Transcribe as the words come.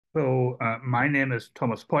My name is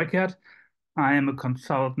Thomas Peukert. I am a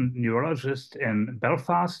consultant neurologist in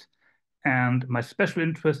Belfast, and my special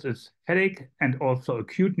interest is headache and also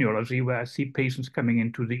acute neurology, where I see patients coming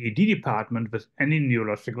into the ED department with any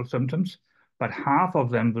neurological symptoms, but half of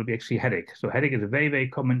them will be actually headache. So headache is very, very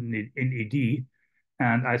common in ED,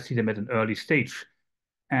 and I see them at an early stage.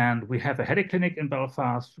 And we have a headache clinic in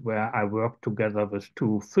Belfast where I work together with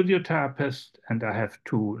two physiotherapists, and I have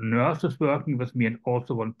two nurses working with me and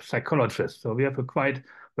also one psychologist. So we have a quite,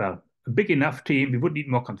 well, a big enough team. We would need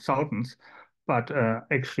more consultants, but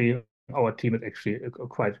actually our team is actually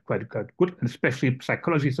quite good, and especially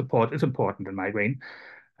psychology support is important in migraine.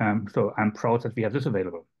 So I'm proud that we have this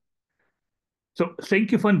available. So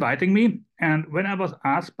thank you for inviting me. And when I was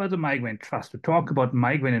asked by the Migraine Trust to talk about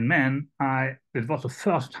migraine in men, it was the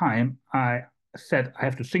first time I said I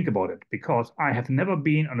have to think about it because I have never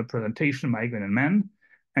been on a presentation migraine in men,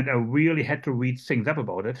 and I really had to read things up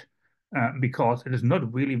about it because it is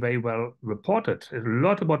not really very well reported. There's a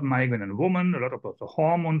lot about migraine in women, a lot about the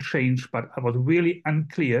hormone change, but I was really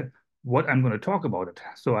unclear what I'm going to talk about it.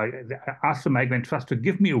 So I asked the Migraine Trust to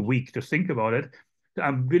give me a week to think about it.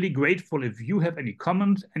 I'm really grateful if you have any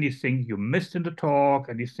comments, anything you missed in the talk,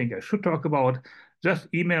 anything I should talk about, just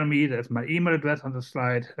email me. There's my email address on the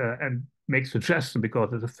slide and make suggestions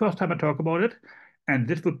because it's the first time I talk about it. And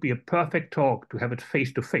this would be a perfect talk to have it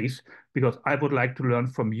face to face because I would like to learn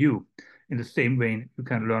from you in the same way you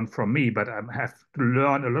can learn from me. But I have to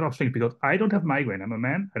learn a lot of things because I don't have migraine. I'm a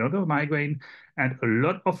man. I don't have migraine. And a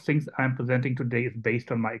lot of things I'm presenting today is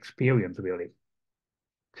based on my experience, really.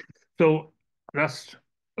 So just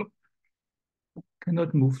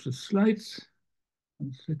cannot move the slides.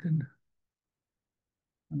 1 second.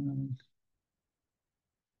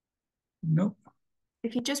 No.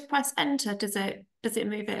 If you just press enter, does it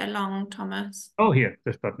move it along, Thomas? Oh, here,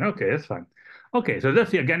 this button. Okay, that's fine. Okay, so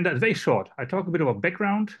that's the agenda. It's very short. I talk a bit about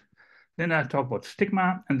background, then I talk about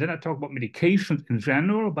stigma, and then I talk about medications in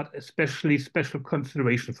general, but especially special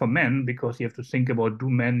consideration for men, because you have to think about, do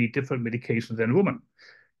men need different medications than women?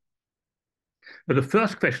 But the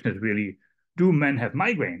first question is really, do men have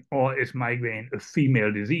migraine, or is migraine a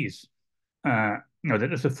female disease? No,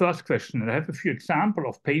 that is the first question. And I have a few examples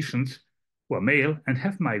of patients who are male and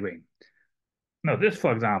have migraine. Now, this,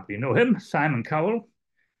 for example, you know him, Simon Cowell.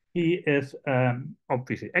 He is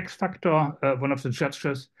obviously X Factor, one of the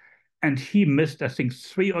judges, and he missed, I think,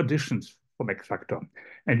 3 auditions from X Factor.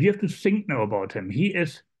 And you have to think now about him. He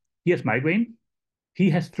has migraine.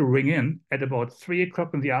 He has to ring in at about 3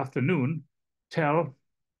 o'clock in the afternoon, tell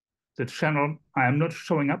the channel, I am not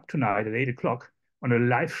showing up tonight at 8 o'clock on a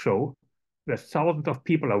live show where thousands of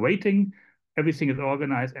people are waiting, everything is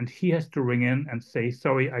organized, and he has to ring in and say,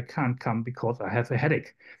 sorry, I can't come because I have a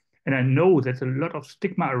headache. And I know there's a lot of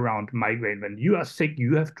stigma around migraine. When you are sick,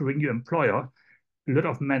 you have to ring your employer. A lot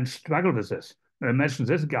of men struggle with this. Now imagine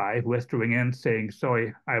this guy who has to ring in saying,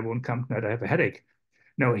 sorry, I won't come tonight, I have a headache.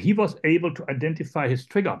 Now, he was able to identify his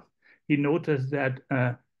trigger. He noticed that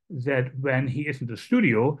when he is in the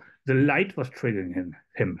studio, the light was triggering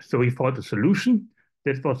him. So he found a solution.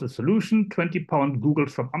 That was the solution, 20-pound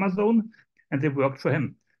Googles from Amazon, and they worked for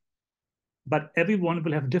him. But everyone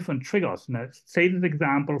will have different triggers. And I say this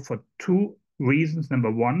example for 2 reasons.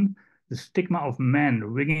 Number one, the stigma of men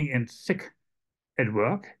ringing in sick at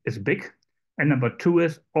work is big. And number 2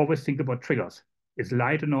 is always think about triggers. Is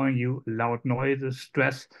light annoying you, loud noises,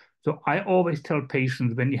 stress? So I always tell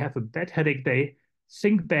patients when you have a bad headache day,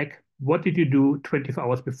 think back, what did you do 24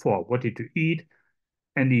 hours before? What did you eat?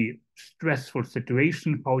 Any stressful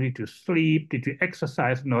situation? How did you sleep? Did you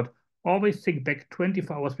exercise or not? Always think back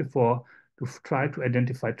 24 hours before to try to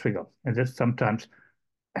identify triggers. And that sometimes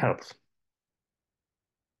helps.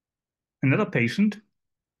 Another patient,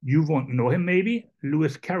 you won't know him maybe,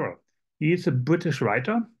 Lewis Carroll. He is a British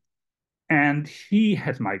writer and he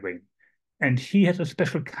has migraine. And he has a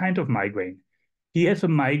special kind of migraine. He has a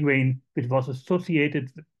migraine which was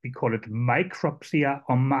associated, we call it micropsia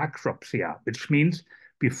or macropsia, which means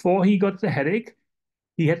before he got the headache,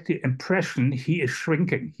 he had the impression he is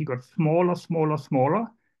shrinking. He got smaller, smaller, smaller,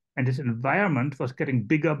 and his environment was getting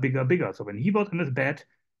bigger, bigger, bigger. So when he was in his bed,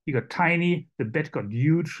 he got tiny, the bed got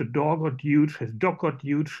huge, the door got huge, his dog got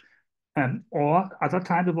huge, or other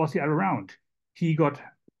times it was the other around. He got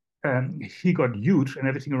huge and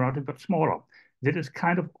everything around him got smaller. That is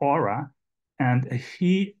kind of aura. And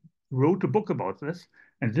he wrote a book about this.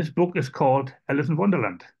 And this book is called Alice in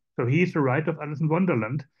Wonderland. So he's the writer of Alice in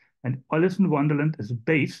Wonderland. And Alice in Wonderland is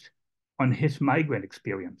based on his migraine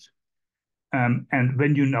experience. And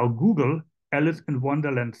when you now Google Alice in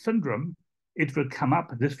Wonderland syndrome, it will come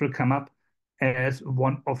up, this will come up. as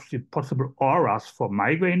one of the possible auras for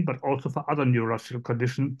migraine, but also for other neurological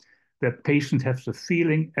conditions where patients have the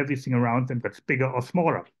feeling everything around them gets bigger or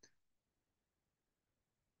smaller.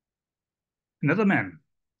 Another man,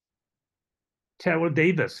 Terrell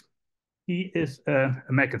Davis. He is an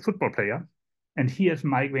American football player, and he has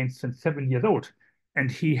migraine since 7 years old, and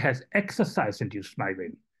he has exercise-induced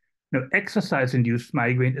migraine. Now, exercise-induced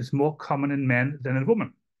migraine is more common in men than in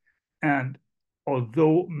women. And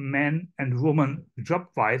although men and women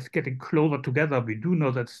job-wise getting closer together, we do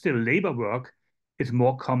know that still labor work is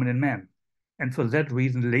more common in men. And for that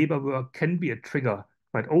reason, labor work can be a trigger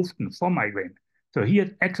quite often for migraine. So he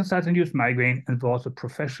had exercise-induced migraine and was a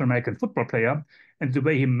professional American football player. And the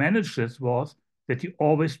way he managed this was that he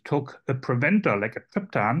always took a preventer, like a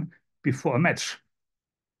triptan, before a match.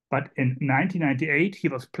 But in 1998, he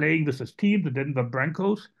was playing with his team, the Denver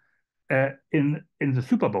Broncos, in the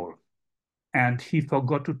Super Bowl. And he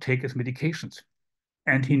forgot to take his medications.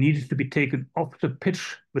 And he needed to be taken off the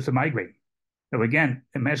pitch with a migraine. Now, again,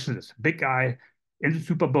 imagine this big guy in the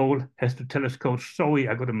Super Bowl has to tell his coach, sorry,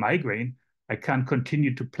 I got a migraine. I can't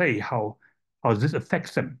continue to play. How this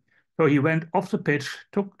affects him. So he went off the pitch,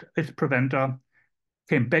 took his preventer,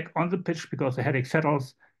 came back on the pitch because the headache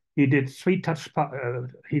settles. He did three touchdowns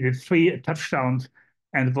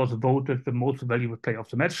and was voted the most valuable player of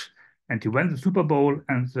the match. And he won the Super Bowl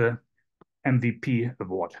and the MVP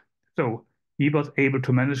award. So he was able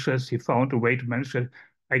to manage this. He found a way to manage it.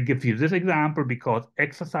 I give you this example because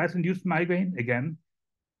exercise-induced migraine, again,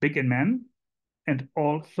 big in men, and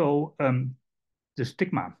also the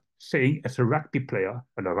stigma, saying as a rugby player,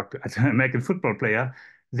 or not rugby, as an American football player,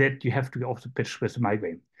 that you have to go off the pitch with a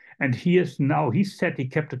migraine. And he said he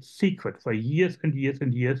kept it secret for years and years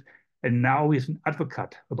and years, and now he's an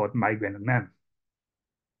advocate about migraine in men.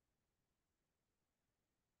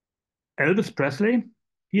 Elvis Presley,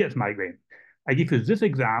 he has migraine. I give you this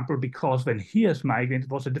example because when he has migraine, it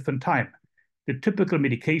was a different time. The typical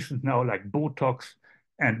medications now, like Botox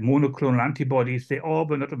and monoclonal antibodies, they all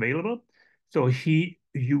were not available. So he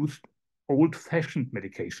used old-fashioned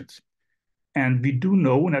medications. And we do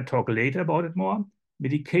know, and I talk later about it more,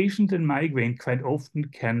 medications in migraine quite often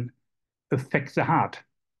can affect the heart.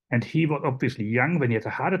 And he was obviously young when he had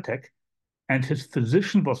a heart attack, and his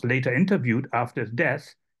physician was later interviewed after his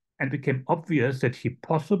death, and it became obvious that he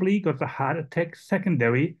possibly got the heart attack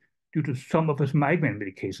secondary due to some of his migraine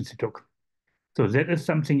medications he took. So that is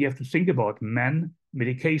something you have to think about,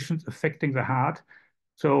 medications affecting the heart.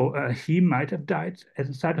 So he might have died as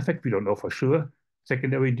a side effect, we don't know for sure,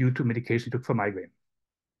 secondary due to medication he took for migraine.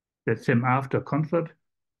 That's him after a concert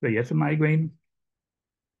where he has a migraine.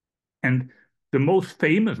 And the most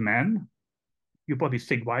famous man, you probably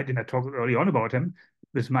think, why didn't I talk early on about him,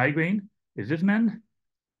 with migraine, is this man,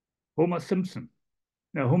 Homer Simpson.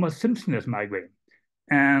 Now, Homer Simpson has migraine.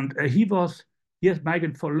 And he has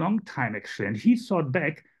migraine for a long time, actually. And he thought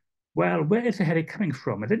back, well, where is the headache coming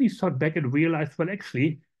from? And then he thought back and realized, well,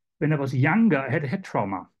 actually, when I was younger, I had a head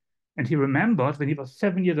trauma. And he remembered when he was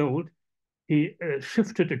 7 years old, he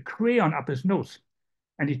shifted a crayon up his nose.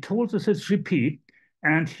 And he told us his GP,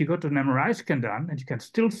 and he got an MRI scan done, and you can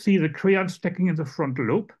still see the crayon sticking in the frontal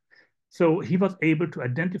lobe. So he was able to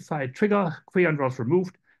identify a trigger, crayon was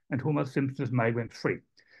removed, and Homer Simpson is migraine-free.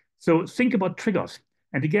 So think about triggers.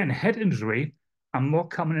 And again, head injury are more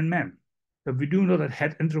common in men. But we do know that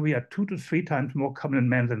head injury are 2 to 3 times more common in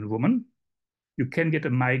men than in women. You can get a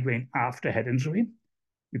migraine after head injury.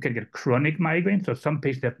 You can get chronic migraine. So some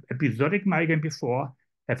patients have episodic migraine before,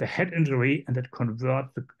 have a head injury, and that converts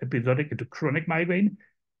the episodic into chronic migraine.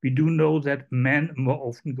 We do know that men more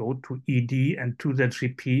often go to ED and to their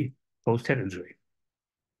GP post-head injury.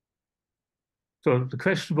 So the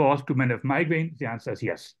question was, do men have migraine? The answer is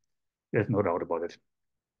yes. There's no doubt about it.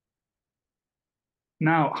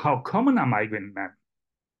 Now, how common are migraine in men?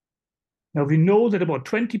 Now, we know that about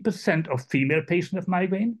 20% of female patients have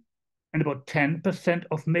migraine and about 10%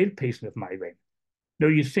 of male patients have migraine. Now,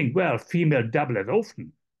 you think, well, female double as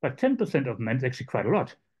often, but 10% of men is actually quite a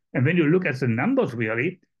lot. And when you look at the numbers,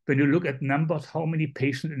 really, when you look at numbers, how many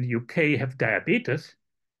patients in the UK have diabetes,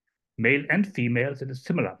 male and female, that is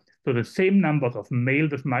similar. So the same numbers of male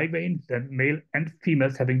with migraine than male and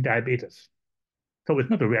females having diabetes. So it's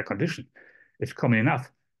not a rare condition. It's common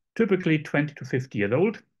enough. Typically 20 to 50 years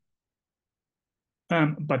old,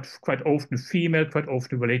 but quite often female, quite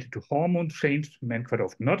often related to hormone change, men quite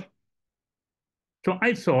often not. So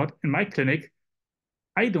I thought in my clinic,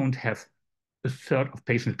 I don't have a third of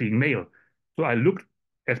patients being male. So I looked,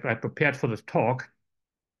 as I prepared for this talk,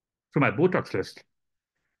 through my Botox list.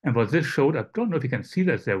 And what this showed, I don't know if you can see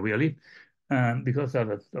that there really, because of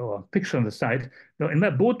the picture on the side. Now, in my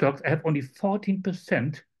Botox, I have only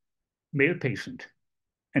 14% male patient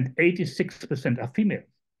and 86% are female.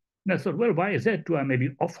 And I thought, well, why is that? Do I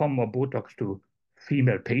maybe offer more Botox to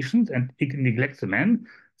female patients and neglect the men?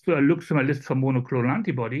 So I looked through my list for monoclonal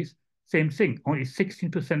antibodies, same thing, only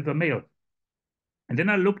 16% were male. And then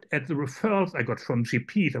I looked at the referrals I got from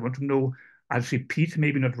GPs. I want to know, are GPs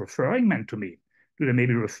maybe not referring men to me? Do they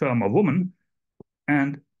maybe refer more women?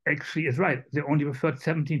 And actually, it's right. They only referred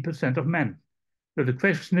 17% of men. So the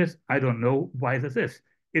question is, I don't know why this is.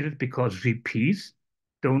 Is it because GPs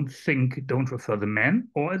don't refer the men,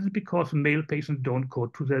 or is it because male patients don't go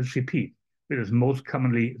to their GP? It is most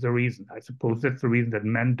commonly the reason. I suppose that's the reason that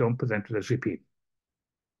men don't present to their GP.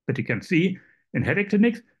 But you can see in headache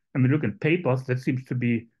clinics, and we look in papers, that seems to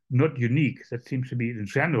be not unique. That seems to be in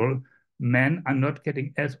general, men are not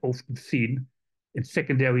getting as often seen in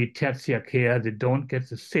secondary tertiary care. They don't get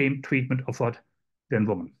the same treatment offered than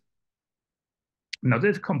women. Now,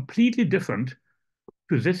 that's completely different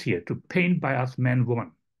to this here, to pain bias men,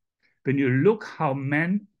 women. When you look how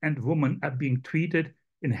men and women are being treated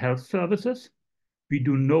in health services, we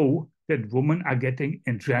do know that women are getting,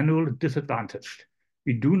 in general, disadvantaged.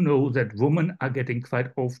 We do know that women are getting quite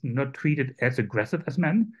often not treated as aggressive as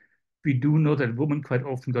men. We do know that women quite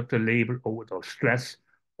often got the label, oh, it's all stress,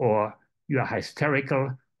 or you are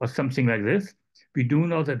hysterical, or something like this. We do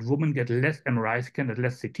know that women get less MRI scans and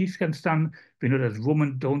less CT scans done. We know that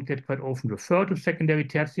women don't get quite often referred to secondary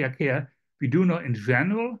tertiary care. We do know in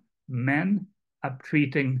general, men are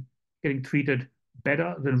getting treated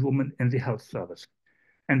better than women in the health service.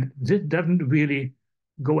 And this doesn't really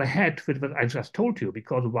go ahead with what I just told you,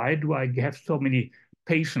 because why do I have so many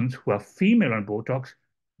patients who are female on Botox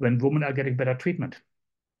when women are getting better treatment?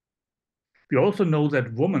 We also know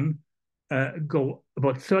that women go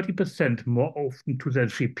about 30% more often to their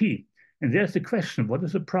GP. And there's the question, what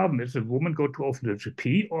is the problem? Is the woman go too often to the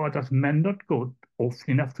GP, or does men not go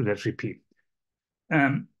often enough to their GP?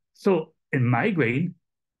 So in migraine,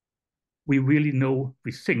 we really know,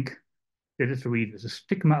 we think, that is the reason. There's a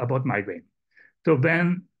stigma about migraine. So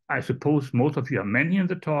when, I suppose most of you are men here in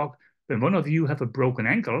the talk, when one of you have a broken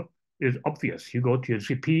ankle, it's obvious. You go to your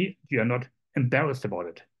GP, you are not embarrassed about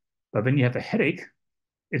it. But when you have a headache,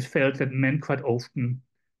 it's felt that men quite often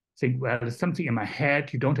think, well, there's something in my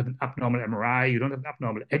head. You don't have an abnormal MRI, you don't have an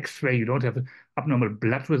abnormal X-ray, you don't have abnormal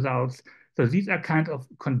blood results. So these are kind of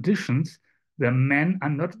conditions where men are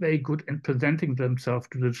not very good in presenting themselves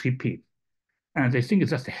to the GP. And they think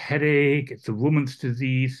it's just a headache, it's a woman's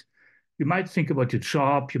disease. You might think about your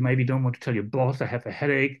job. You maybe don't want to tell your boss, I have a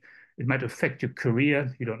headache. It might affect your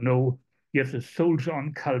career. You don't know. You have the soldier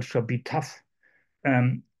on culture, be tough.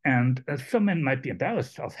 And some men might be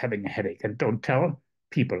embarrassed of having a headache and don't tell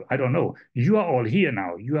people. I don't know. You are all here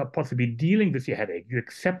now. You are possibly dealing with your headache. You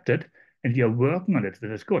accept it and you're working on it,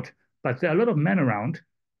 which is good. But there are a lot of men around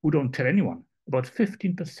who don't tell anyone. About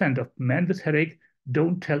 15% of men with headache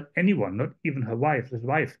don't tell anyone, not even his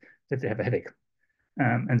wife, that they have a headache.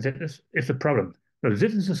 And that is a problem. So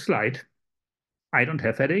this is a slide, I don't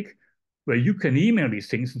have headache, where you can email these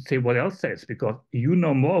things and say what else there is, because you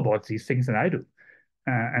know more about these things than I do.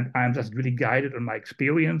 And I'm just really guided on my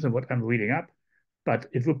experience and what I'm reading up. But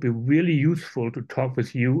it would be really useful to talk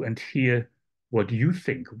with you and hear what you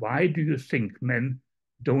think. Why do you think men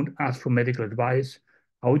don't ask for medical advice?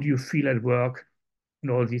 How do you feel at work? And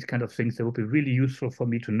all these kind of things that would be really useful for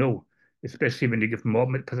me to know, especially when you give more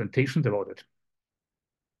presentations about it.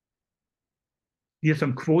 Here's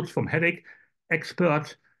some quotes from headache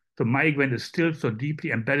experts. So migraine is still so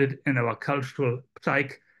deeply embedded in our cultural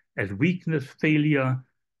psyche as weakness, failure,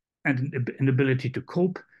 and an inability to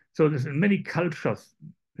cope. So there's in many cultures,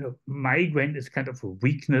 migraine is kind of a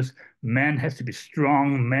weakness. Man has to be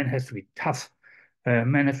strong. Man has to be tough.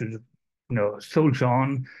 Man has to, soldier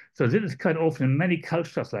on. So this is quite often in many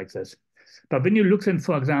cultures like this. But when you look in,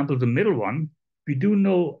 for example, the middle one, we do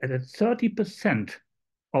know that 30%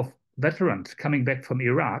 of veterans coming back from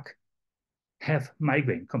Iraq have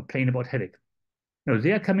migraine, complain about headache. Now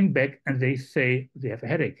they are coming back and they say they have a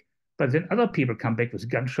headache. But then other people come back with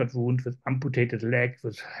gunshot wounds, with amputated legs,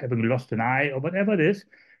 with having lost an eye or whatever it is,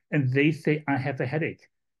 and they say, I have a headache.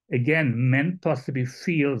 Again, men possibly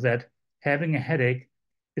feel that having a headache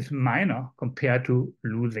is minor compared to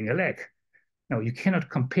losing a leg. Now, you cannot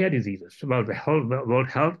compare diseases. Well, the whole World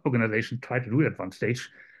Health Organization tried to do it at one stage,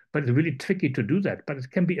 but it's really tricky to do that. But it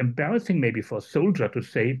can be embarrassing maybe for a soldier to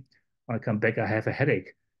say, when I come back, I have a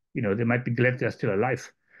headache. They might be glad they're still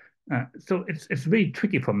alive. So it's very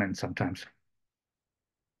tricky for men sometimes.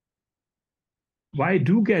 Why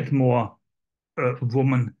do get more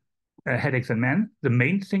women headaches in men, the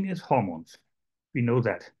main thing is hormones. We know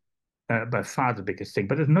that by far the biggest thing.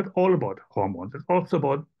 But it's not all about hormones. It's also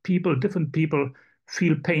about people, different people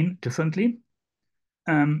feel pain differently.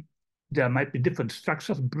 Um, there might be different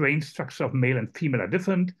structures. Brain structure of male and female are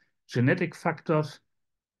different. Genetic factors,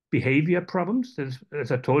 behavior problems.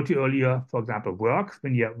 As I told you earlier, for example, work.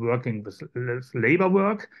 When you're working with labor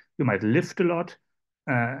work, you might lift a lot.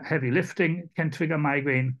 Heavy lifting can trigger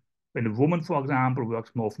migraine. When a woman, for example,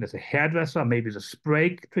 works more often as a hairdresser, maybe the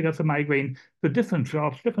spray triggers a migraine. So different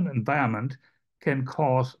jobs, different environment can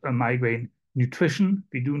cause a migraine. Nutrition,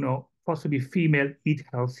 we do know possibly female eat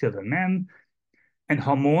healthier than men. And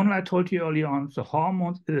hormonal, I told you earlier on, so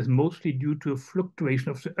hormones, it is mostly due to a fluctuation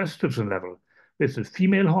of the estrogen level. It's a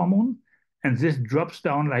female hormone, and this drops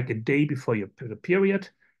down like a day before the period.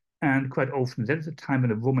 And quite often, that's the time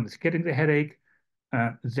when a woman is getting the headache.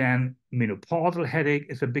 Then menopausal headache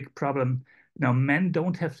is a big problem. Now, men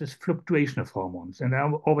don't have this fluctuation of hormones. And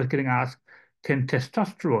I'm always getting asked, can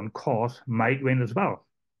testosterone cause migraine as well?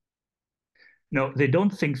 No, they don't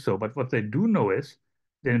think so. But what they do know is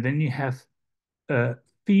that when you have a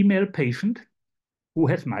female patient who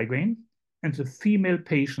has migraine, and the female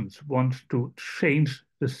patient wants to change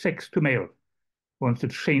the sex to male, wants to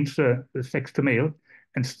change the sex to male,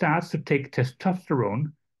 and starts to take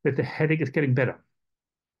testosterone, that the headache is getting better.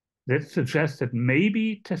 That suggests that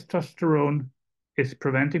maybe testosterone is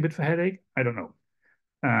preventing it for headache. I don't know.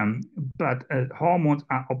 Um, but hormones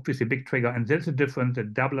are obviously a big trigger, and there's a difference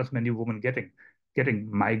that double as many women getting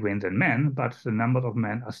migraines than men, but the number of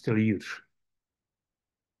men are still huge.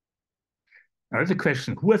 Now, that's a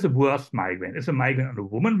question. Who has a worse migraine? Is a migraine on a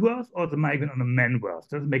woman worse or is a migraine on a man worse?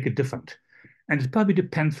 Does it make it different? And it probably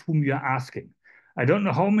depends whom you are asking. I don't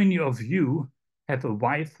know how many of you have a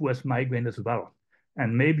wife who has migraine as well.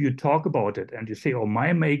 And maybe you talk about it and you say, oh,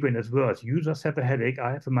 my migraine is worse. You just have a headache.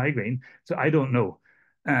 I have a migraine. So I don't know.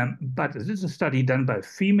 But this is a study done by a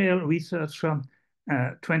female researcher,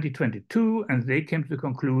 2022, and they came to the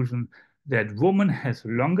conclusion that woman has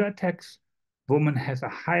longer attacks, woman has a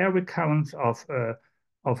higher recurrence of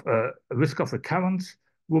risk of recurrence.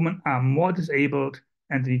 Women are more disabled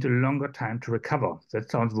and they need a longer time to recover. That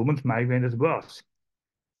sounds women's migraine is worse.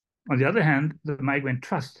 On the other hand, the Migraine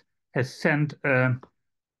Trust has sent a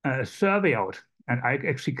survey out, and I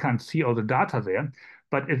actually can't see all the data there,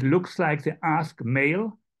 but it looks like they ask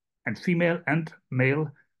male and female and male,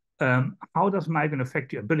 how does migraine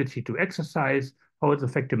affect your ability to exercise? How does it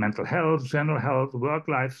affect your mental health, general health, work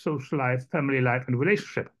life, social life, family life, and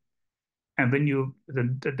relationship? And when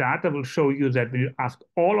the data will show you that when you ask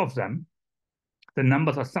all of them, the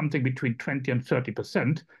numbers are something between 20 and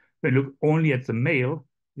 30%. When you look only at the male,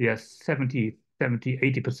 they are 70,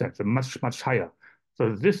 80%, so much, much higher.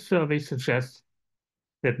 So this survey suggests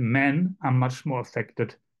that men are much more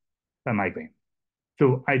affected by migraine.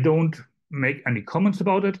 So I don't make any comments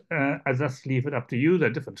about it. I just leave it up to you. There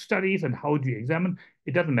are different studies and how do you examine.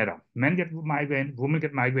 It doesn't matter. Men get migraine, women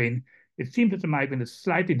get migraine. It seems that the migraine is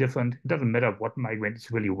slightly different. It doesn't matter what migraine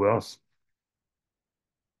is really worse.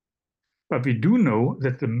 But we do know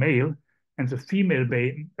that the male and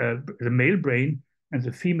the male brain and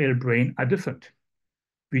the female brain are different.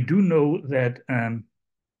 We do know that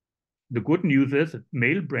the good news is that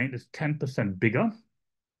male brain is 10% bigger.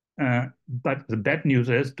 But the bad news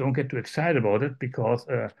is don't get too excited about it because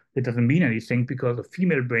it doesn't mean anything because the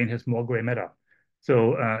female brain has more gray matter.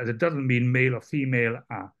 So that doesn't mean male or female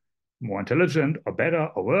are more intelligent or better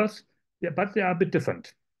or worse, yeah, but they are a bit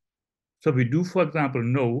different. So we do, for example,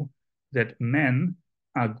 know that men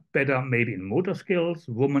are better maybe in motor skills,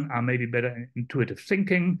 women are maybe better in intuitive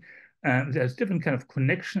thinking. There's different kind of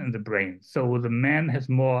connection in the brain. So the man has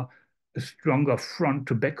more a stronger front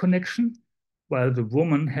to back connection, while the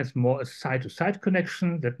woman has more a side to side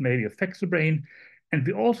connection that maybe affects the brain. And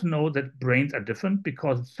we also know that brains are different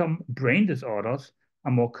because some brain disorders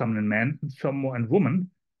are more common in men and some more in women,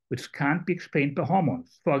 which can't be explained by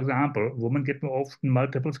hormones. For example, women get more often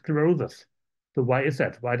multiple sclerosis. So why is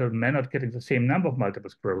that? Why are men not getting the same number of multiple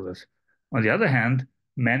sclerosis? On the other hand,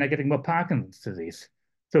 men are getting more Parkinson's disease.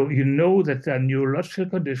 So you know that there are neurological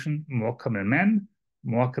conditions more common in men,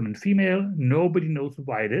 more common in female. Nobody knows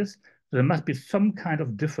why it is. So there must be some kind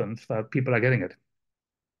of difference why people are getting it.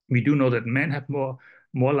 We do know that men have more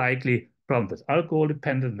likely problems with alcohol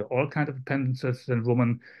dependence, all kinds of dependencies than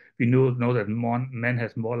women. We know that men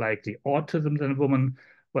has more likely autism than women,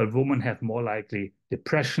 while women have more likely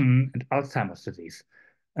depression and Alzheimer's disease.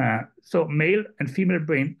 So male and female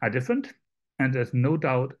brain are different, and there's no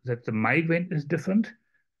doubt that the migraine is different,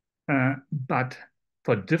 but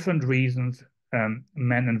for different reasons, men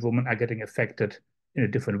and women are getting affected in a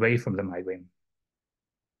different way from the migraine.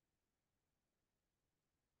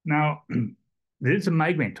 Now, this is a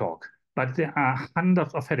migraine talk, but there are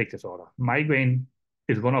hundreds of headache disorders. Migraine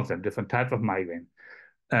is one of them, different types of migraine.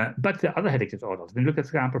 But there are other headache disorders. When you look, for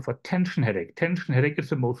example, for tension headache is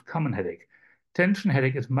the most common headache. Tension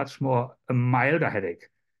headache is much more a milder headache.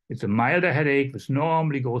 It's a milder headache, which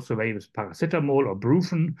normally goes away with paracetamol or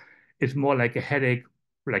brufen. It's more like a headache,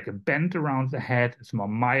 like a bend around the head. It's more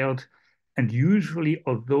mild. And usually,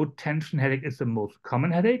 although tension headache is the most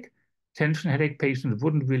common headache, tension headache patients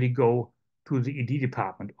wouldn't really go to the ED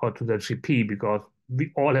department or to the GP because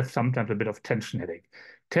we all have sometimes a bit of tension headache.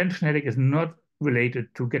 Tension headache is not related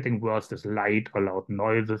to getting worse with light or loud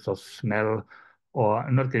noises or smell, or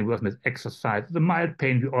not getting worse with exercise. The mild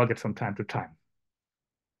pain we all get from time to time.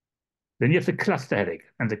 Then you have the cluster headache,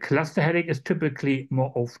 and the cluster headache is typically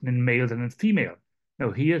more often in male than in female.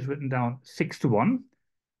 Now here is written down 6 to 1.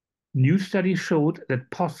 New studies showed that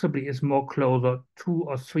possibly is more closer 2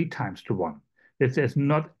 or 3 times to 1. That there's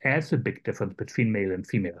not as a big difference between male and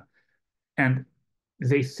female. And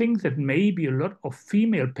they think that maybe a lot of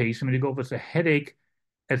female patients, when you go with a headache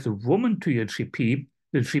as a woman to your GP,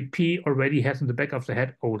 the GP already has in the back of the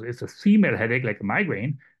head, oh, it's a female headache like a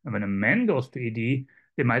migraine. And when a man goes to ED,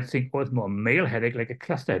 they might think, oh, it's more a male headache like a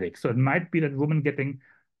cluster headache. So it might be that women getting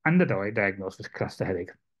underdiagnosed with cluster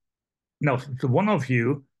headache. Now, to one of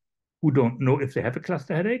you who don't know if they have a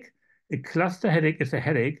cluster headache, a cluster headache is a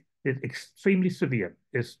headache that's extremely severe.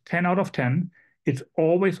 It's 10 out of 10. It's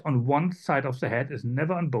always on one side of the head. It's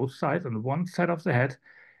never on both sides, on one side of the head.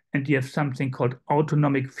 And you have something called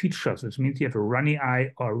autonomic features, which means you have a runny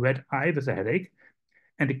eye or a red eye with a headache.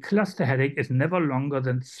 And a cluster headache is never longer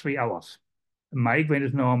than 3 hours. A migraine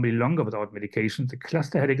is normally longer without medication. The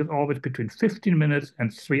cluster headache is always between 15 minutes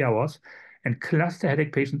and 3 hours. And cluster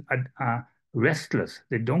headache patients are restless.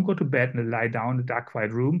 They don't go to bed and they lie down in a dark,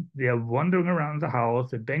 quiet room. They are wandering around the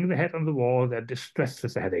house. They bang their head on the wall. They're distressed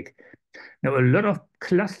with the headache. Now, a lot of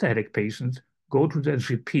cluster headache patients go to their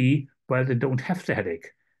GP while they don't have the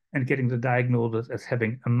headache and getting the diagnosis as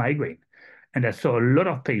having a migraine. And I saw a lot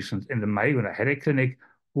of patients in the migraine or headache clinic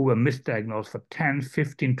who were misdiagnosed for 10,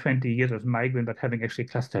 15, 20 years as migraine, but having actually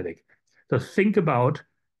cluster headache. So think about,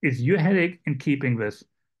 is your headache in keeping with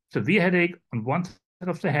severe headache on one side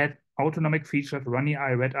of the head, autonomic features, runny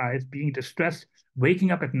eye, red eyes, being distressed,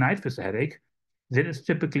 waking up at night with a headache? That is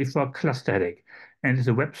typically for a cluster headache. And there's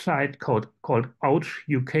a website called Ouch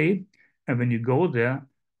UK. And when you go there,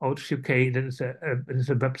 Ouch UK, that is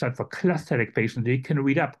a website for cluster headache patients that you can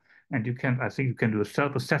read up. And you can, I think you can do a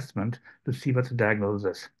self-assessment to see what the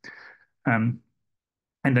diagnosis is. And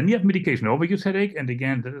then you have medication overuse headache. And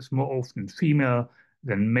again, that is more often female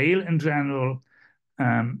than male in general.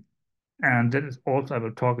 And that is also I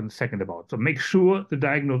will talk in a second about. So make sure the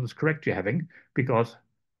diagnosis is correct you're having, because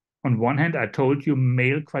on one hand, I told you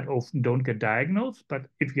male quite often don't get diagnosed, but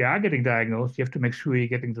if you are getting diagnosed, you have to make sure you're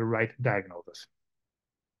getting the right diagnosis.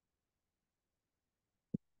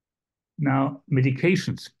 Now,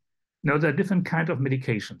 medications. Now, there are different kinds of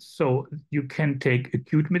medications. So you can take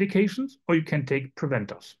acute medications or you can take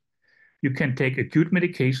preventers. You can take acute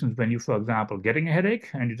medications when you, for example, getting a headache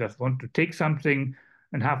and you just want to take something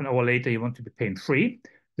and half an hour later you want to be pain-free.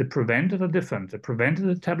 The preventers are different. The preventer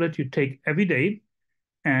is a tablet you take every day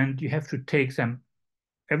and you have to take them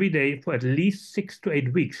every day for at least 6 to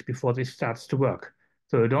 8 weeks before they start to work.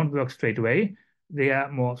 So they don't work straight away. They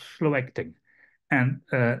are more slow acting. And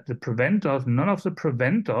the preventers, none of the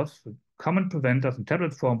preventers, the common preventers in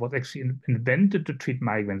tablet form was actually invented to treat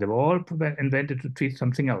migraine. They were all invented to treat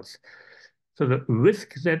something else. So the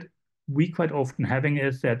risk that we quite often having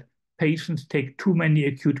is that patients take too many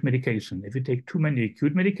acute medications. If you take too many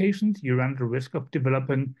acute medications, you run the risk of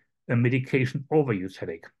developing a medication overuse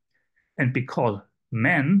headache. And because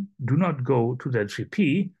men do not go to their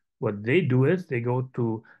GP, what they do is they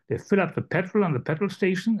fill up the petrol on the petrol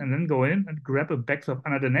station and then go in and grab a box of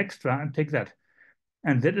Anadin Extra and take that.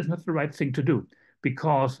 And that is not the right thing to do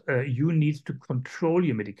because you need to control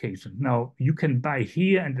your medication. Now, you can buy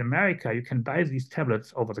here in America, you can buy these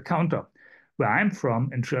tablets over the counter. Where I'm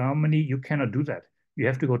from, in Germany, you cannot do that. You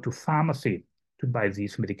have to go to pharmacy to buy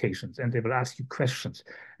these medications, and they will ask you questions.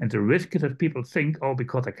 And the risk is that people think, oh,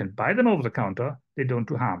 because I can buy them over the counter, they don't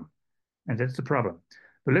do harm. And that's the problem.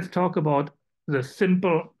 But let's talk about the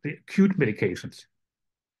acute medications.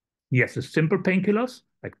 Yes, the simple painkillers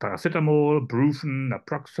like paracetamol, brufen,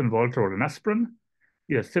 naproxen, Voltarol, and aspirin.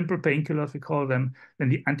 Yes, simple painkillers, we call them. Then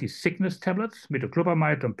the anti-sickness tablets,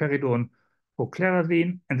 metoclopramide, domperidone,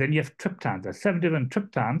 prochlorperazine, and then you have triptans. There are 7 different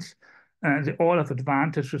triptans. They all have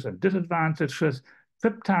advantages and disadvantages.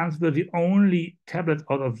 Triptans were the only tablets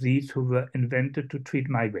out of these who were invented to treat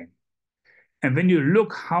migraine. And when you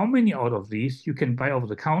look how many out of these you can buy over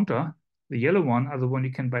the counter, the yellow one are the one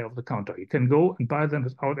you can buy over the counter. You can go and buy them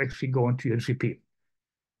without actually going to your GP.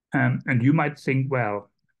 And you might think, well,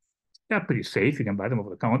 they're pretty safe. You can buy them over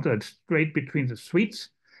the counter. It's straight between the suites,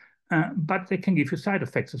 but they can give you side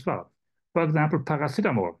effects as well. For example,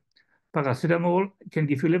 paracetamol. Paracetamol can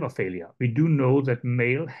give you liver failure. We do know that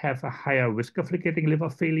males have a higher risk of getting liver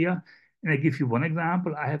failure. And I give you one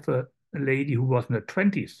example. I have a lady who was in her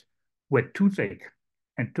 20s with toothache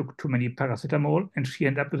and took too many paracetamol, and she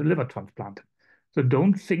ended up with a liver transplant. So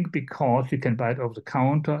don't think because you can buy it over the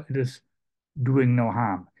counter, it is doing no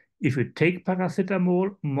harm. If you take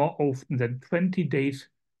paracetamol more often than 20 days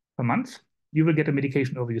per month, you will get a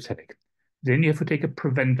medication overuse headache. Then you have to take a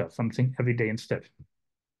preventer, something every day instead.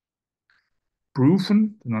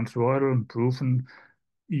 Brufen, the non-steroidal Brufen,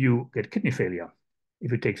 you get kidney failure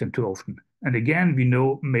if you take them too often. And again, we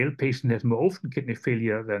know male patients have more often kidney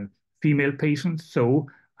failure than female patients. So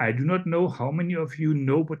I do not know how many of you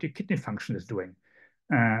know what your kidney function is doing.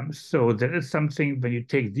 So that is something when you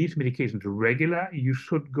take these medications regular, you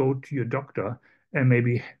should go to your doctor and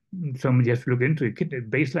maybe somebody has to look into your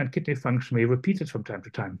baseline kidney function, may repeat it from time to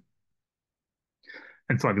time.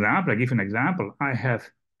 And for example, I give you an example. I have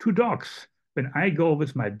 2 dogs. When I go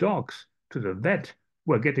with my dogs to the vet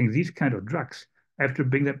who are getting these kind of drugs, I have to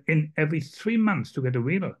bring them in every 3 months to get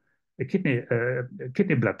a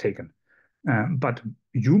kidney blood taken. But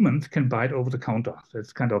humans can buy it over the counter. So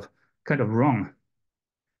it's kind of wrong.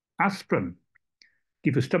 Aspirin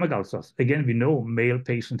give you stomach ulcers. Again, we know male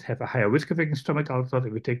patients have a higher risk of getting stomach ulcers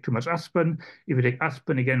if you take too much aspirin. If you take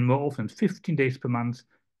aspirin again more often, 15 days per month,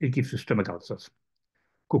 it gives you stomach ulcers.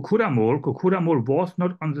 Cocodamol was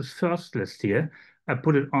not on this first list here. I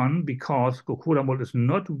put it on because cocodamol is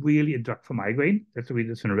not really a drug for migraine. That's the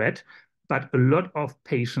reason it's in red. But a lot of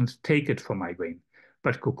patients take it for migraine.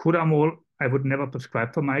 But cocodamol, I would never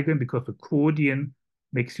prescribe for migraine because the codeine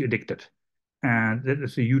makes you addicted. And that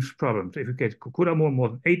is a huge problem. So if you get cocodamol more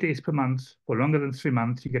than 8 days per month, for longer than 3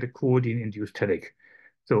 months, you get a codeine-induced headache.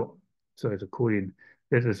 So it's a codeine.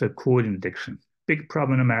 That is a codeine addiction. Big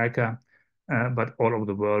problem in America, but all over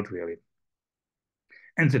the world, really.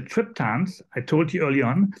 And the triptans, I told you early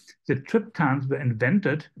on, the triptans were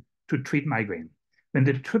invented to treat migraine. When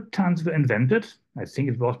the triptans were invented, I think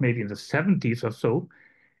it was maybe in the 70s or so,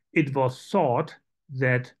 it was thought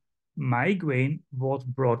that migraine was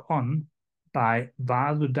brought on by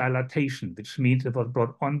vasodilatation, which means it was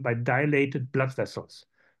brought on by dilated blood vessels.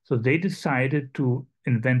 So they decided to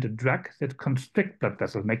invent a drug that constrict blood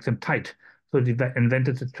vessels, makes them tight. So they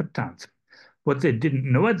invented the triptans. What they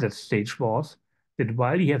didn't know at that stage was that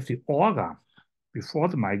while you have the aura before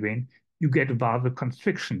the migraine, you get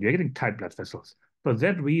vasoconstriction. You're getting tight blood vessels. For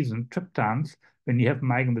that reason, triptans, when you have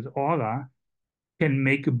migraine with aura, can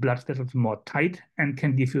make your blood vessels more tight and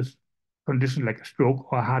can give you conditions like a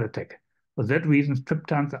stroke or a heart attack. For that reason,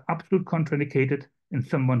 triptans are absolutely contraindicated in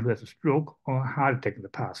someone who has a stroke or a heart attack in the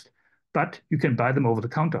past. But you can buy them over the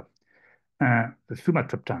counter, the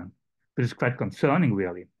sumatriptan, which is quite concerning,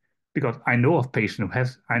 really, because I know a patient who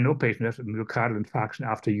has a myocardial infarction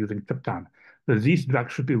after using triptan. So these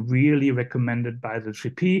drugs should be really recommended by the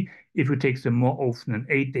GP. If you take them more often than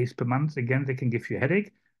 8 days per month, again, they can give you a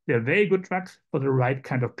headache. They're very good drugs for the right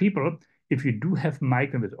kind of people. If you do have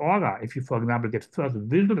migraine with aura, if you, for example, get first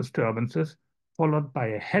visual disturbances followed by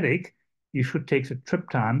a headache, you should take the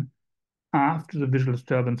triptan after the visual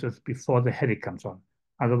disturbances before the headache comes on.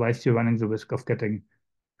 Otherwise, you're running the risk of getting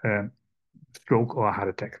a stroke or a heart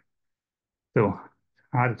attack. So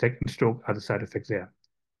heart attack and stroke are the side effects there.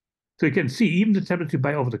 So you can see even the tablets you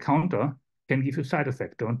buy over the counter can give you side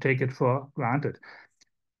effects. Don't take it for granted.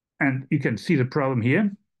 And you can see the problem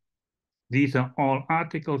here. These are all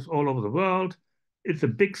articles all over the world. It's a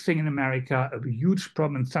big thing in America, a huge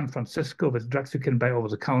problem in San Francisco with drugs you can buy over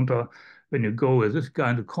the counter. When you go with this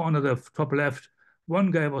guy in the corner, the top left,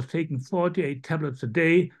 one guy was taking 48 tablets a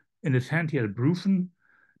day. In his hand, he had Brufen,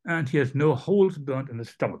 and he has no holes burned in his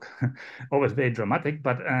stomach. Always very dramatic,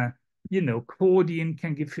 but codeine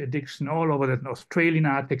can give you addiction all over. There's an Australian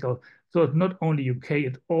article. So it's not only UK,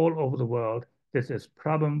 it's all over the world. There's this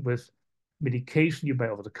problem with medication you buy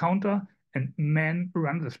over the counter, and men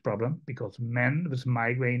run this problem because men with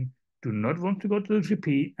migraine do not want to go to the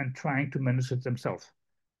GP and trying to manage it themselves.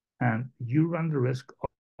 And you run the risk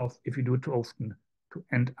of, if you do it too often, to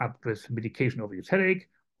end up with medication overuse headache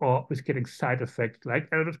or with getting side effects like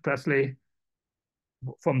Elvis Presley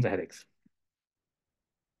from the headaches.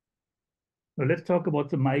 Now let's talk about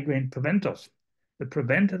the migraine preventers. The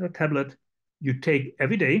preventer is a tablet you take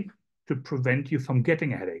every day to prevent you from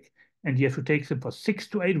getting a headache. And you have to take them for 6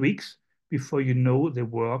 to 8 weeks before you know they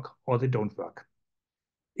work or they don't work.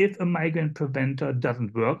 If a migraine preventer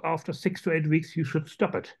doesn't work after 6 to 8 weeks, you should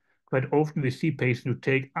stop it. Quite often we see patients who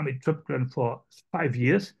take amitriptyline for 5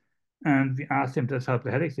 years, and we ask them, does it help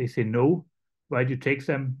the headaches? They say no. Why do you take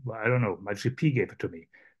them? Well, I don't know. My GP gave it to me.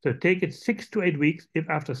 So take it 6 to 8 weeks. If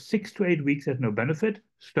after 6 to 8 weeks there's no benefit,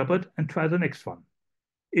 stop it and try the next one.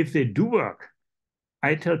 If they do work,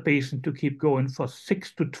 I tell patients to keep going for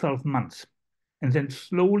 6 to 12 months and then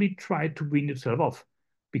slowly try to wean yourself off,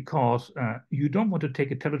 because you don't want to take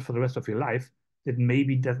a tablet for the rest of your life that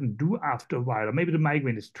maybe doesn't do after a while, or maybe the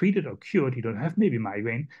migraine is treated or cured, you don't have maybe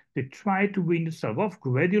migraine. They try to wean yourself off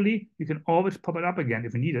gradually. You can always pop it up again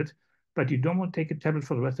if you need it, but you don't want to take a tablet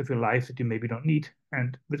for the rest of your life that you maybe don't need,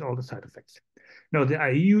 and with all the side effects. Now, there are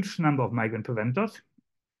a huge number of migraine preventers.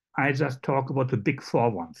 I just talk about the big four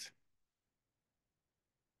ones.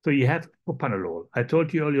 So you have propranolol. I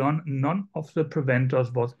told you early on, none of the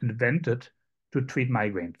preventers was invented to treat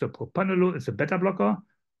migraine. So propranolol is a beta blocker,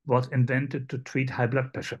 was invented to treat high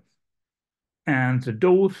blood pressure. And the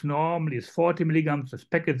dose normally is 40 milligrams. This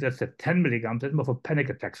package that's at 10 milligrams. That's more for panic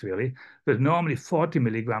attacks, really. So it's normally 40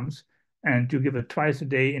 milligrams. And you give it twice a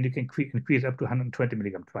day, and you can increase up to 120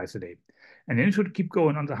 milligrams twice a day. And then you should keep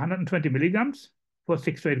going on the 120 milligrams for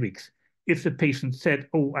 6 to 8 weeks. If the patient said,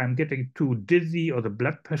 oh, I'm getting too dizzy, or the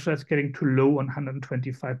blood pressure is getting too low on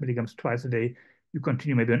 125 milligrams twice a day, you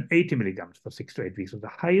continue maybe on 80 milligrams for 6 to 8 weeks. So the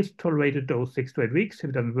highest tolerated dose, 6 to 8 weeks.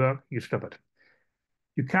 If it doesn't work, you stop it.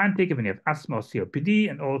 You can't take it when you have asthma or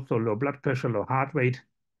COPD, and also low blood pressure, low heart rate,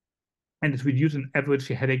 and it's reducing average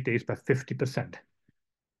headache days by 50%.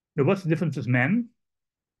 Now, what's the difference with men?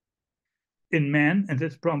 In men, and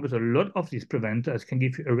this problem with a lot of these preventers, can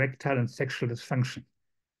give you erectile and sexual dysfunction.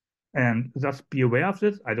 And thus be aware of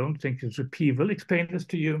this. I don't think the GP will explain this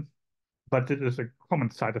to you, but it is a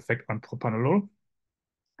common side effect on propranolol.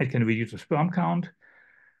 It can reduce the sperm count.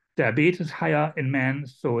 Diabetes higher in men,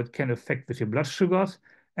 so it can affect with your blood sugars.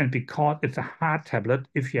 And because it's a heart tablet,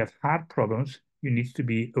 if you have heart problems, you need to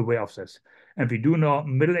be aware of this. And we do know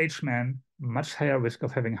middle-aged men, much higher risk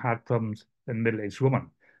of having heart problems than middle-aged women.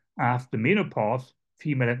 After menopause,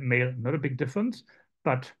 female and male, not a big difference,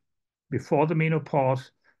 but before the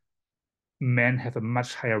menopause, men have a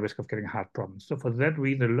much higher risk of getting heart problems. So for that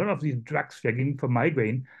reason, a lot of these drugs we are giving for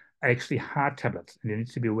migraine are actually heart tablets, and you need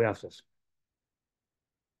to be aware of this.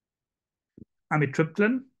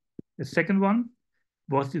 Amitriptyline, the second one,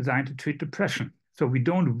 was designed to treat depression. So we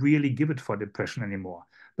don't really give it for depression anymore,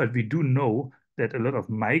 but we do know that a lot of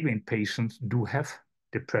migraine patients do have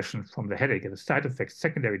depression from the headache and the side effects,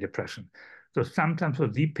 secondary depression. So sometimes for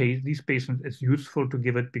these patients, it's useful to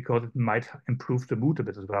give it because it might improve the mood a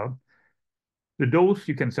bit as well. The dose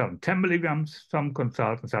you can start on 10 milligrams, some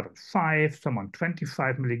consultants start on 5, some on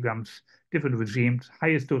 25 milligrams, different regimes.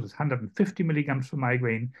 Highest dose is 150 milligrams for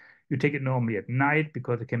migraine. You take it normally at night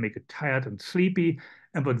because it can make you tired and sleepy.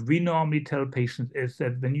 And what we normally tell patients is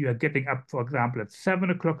that when you are getting up, for example, at 7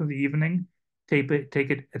 o'clock in the evening, take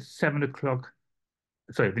it at 7 o'clock.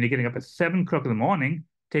 Sorry, when you're getting up at 7 o'clock in the morning,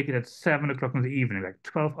 take it at 7 o'clock in the evening, like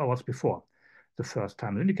 12 hours before the first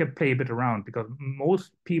time. Then you can play a bit around, because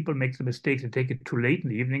most people make the mistake to take it too late in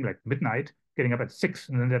the evening, like midnight, getting up at 6,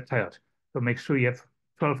 and then they're tired. So make sure you have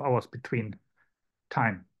 12 hours between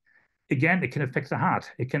time. Again, it can affect the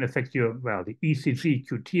heart. It can affect your, well, the ECG,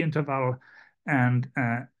 QT interval. And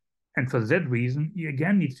for that reason, you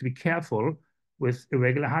again need to be careful with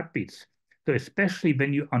irregular heartbeats. So especially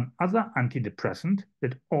when you're on other antidepressant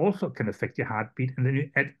that also can affect your heartbeat, and then you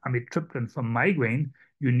add amitriptyline for migraine,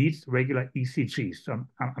 you need regular ECG. So on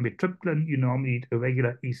amitriptyline, you normally need a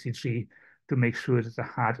regular ECG to make sure that the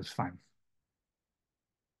heart is fine.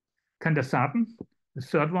 Candesartan, the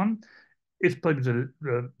third one, is probably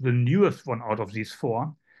the newest one out of these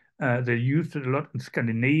four. They used it a lot in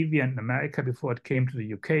Scandinavia and America before it came to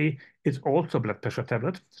the UK. It's also a blood pressure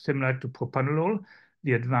tablet, similar to propranolol.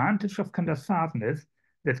 The advantage of candesartan is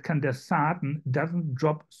that candesartan doesn't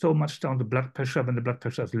drop so much down the blood pressure when the blood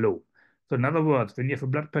pressure is low. So in other words, when you have a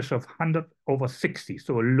blood pressure of 100/60,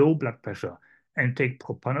 so a low blood pressure, and take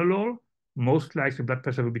propranolol, most likely blood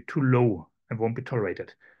pressure will be too low and won't be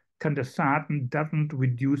tolerated. Candesartan doesn't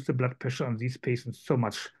reduce the blood pressure on these patients so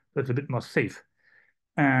much, so it's a bit more safe.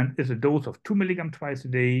 And it's a dose of 2 milligrams twice a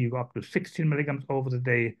day. You go up to 16 milligrams over the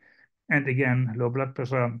day. And again, low blood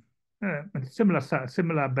pressure,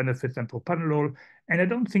 similar benefits than propranolol. And I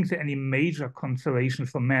don't think there are any major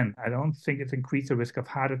considerations for men. I don't think it increases the risk of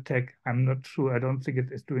heart attack. I'm not sure. I don't think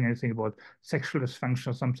it is doing anything about sexual dysfunction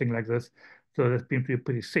or something like this. So that's been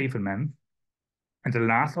pretty safe in men. And the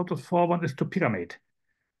last out of four one is topiramate.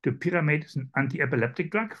 Topiramate is an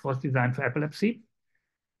anti-epileptic drug, was designed for epilepsy.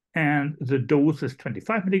 And the dose is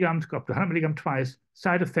 25 milligrams, go up to 100 milligrams twice.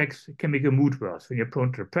 Side effects, it can make your mood worse. When you're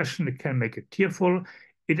prone to depression, it can make you tearful.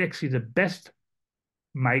 It's actually the best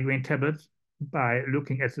migraine tablets by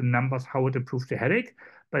looking at the numbers, how it improves the headache,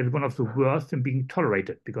 but it's one of the worst in being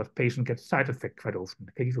tolerated because patients get side effects quite often.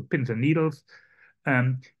 They give you pins and needles.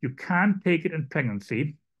 You can't take it in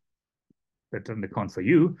pregnancy. That doesn't account for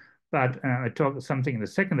you, but I talk something in a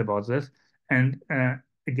second about this. And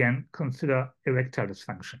again, consider erectile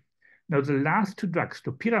dysfunction. Now, the last two drugs,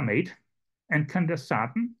 topiramate and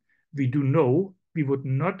candesartan, we do know we would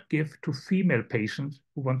not give to female patients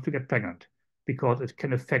who want to get pregnant because it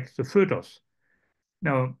can affect the fetus.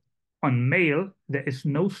 Now, on male, there is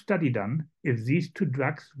no study done if these two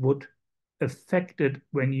drugs would affect it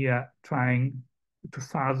when you are trying to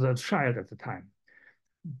father a child at the time.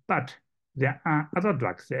 But there are other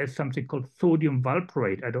drugs. There is something called sodium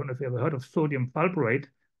valproate. I don't know if you ever heard of sodium valproate,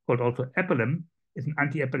 called also Epilim. It's an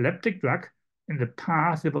anti-epileptic drug. In the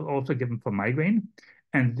past, it was also given for migraine.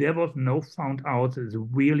 And there was no found out that it's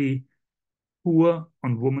really poor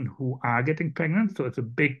on women who are getting pregnant. So it's a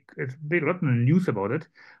lot in the news about it.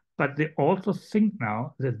 But they also think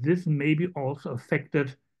now that this maybe also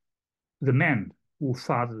affected the men who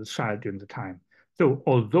fathered the child during the time. So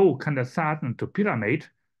although candesartan and topiramate,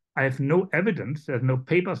 I have no evidence, there's no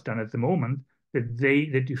papers done at the moment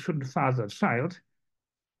that you shouldn't father a child.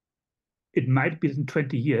 It might be in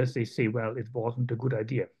 20 years they say, well, it wasn't a good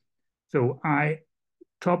idea. So I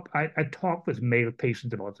talk with male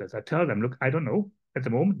patients about this. I tell them, look, I don't know at the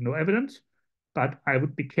moment, no evidence, but I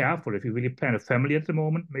would be careful if you really plan a family at the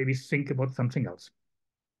moment, maybe think about something else.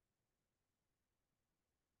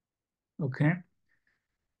 Okay.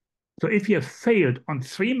 So if you have failed on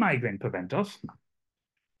 3 migraine preventers,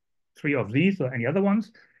 3 of these or any other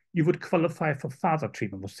ones, you would qualify for further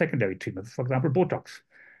treatment, for secondary treatment, for example, Botox.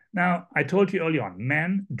 Now, I told you early on,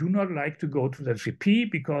 men do not like to go to the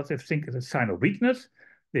GP because they think it's a sign of weakness.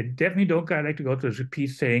 They definitely don't like to go to the GP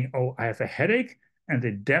saying, oh, I have a headache. And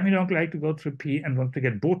they definitely don't like to go to the GP and want to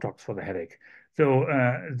get Botox for the headache. So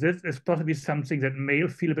this is possibly something that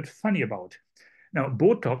males feel a bit funny about. Now,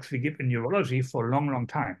 Botox we give in neurology for a long, long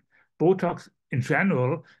time. Botox in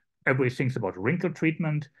general, everybody thinks about wrinkle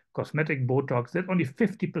treatment, cosmetic Botox. That's only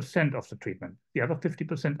 50% of the treatment. The other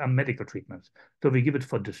 50% are medical treatments. So we give it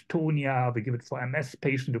for dystonia, we give it for MS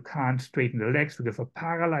patients who can't straighten the legs, we give it for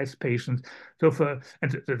paralyzed patients.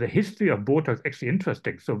 And the history of Botox is actually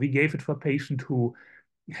interesting. So we gave it for a patient who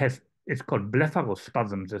it's called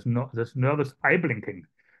blepharospasm, this nervous eye blinking.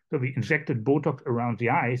 So we injected Botox around the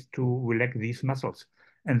eyes to relax these muscles.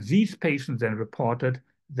 And these patients then reported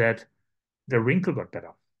that the wrinkle got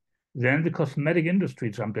better. Then the cosmetic industry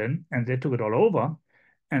jumped in and they took it all over.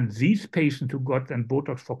 And these patients who got then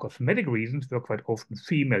Botox for cosmetic reasons were quite often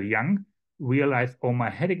female, young, realized, oh, my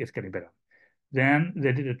headache is getting better. Then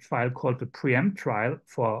they did a trial called the PREEMPT trial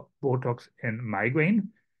for Botox and migraine.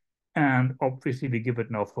 And obviously, we give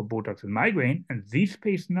it now for Botox and migraine. And these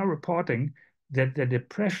patients are reporting that their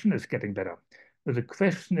depression is getting better. So the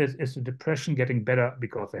question is the depression getting better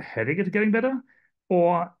because the headache is getting better?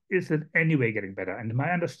 Or is it anyway getting better? And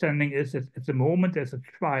my understanding is that at the moment, there's a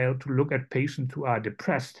trial to look at patients who are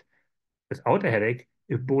depressed without a headache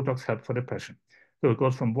if Botox helps for depression. So it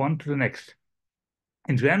goes from one to the next.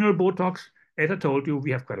 In general, Botox, as I told you,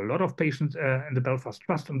 we have quite a lot of patients in the Belfast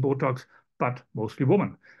Trust on Botox, but mostly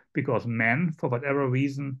women, because men, for whatever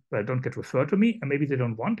reason, well, don't get referred to me, and maybe they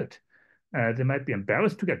don't want it. They might be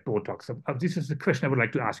embarrassed to get Botox. So, this is the question I would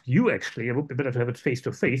like to ask you, actually. It would be better to have it face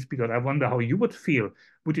to face, because I wonder how you would feel.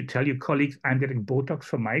 Would you tell your colleagues, I'm getting Botox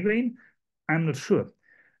for migraine? I'm not sure.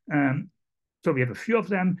 So we have a few of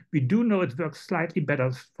them. We do know it works slightly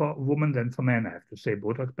better for women than for men, I have to say,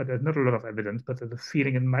 Botox, but there's not a lot of evidence, but there's a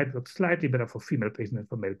feeling it might work slightly better for female patients than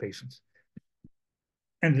for male patients.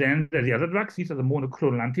 And then there's the other drugs. These are the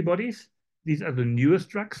monoclonal antibodies. These are the newest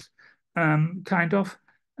drugs, kind of.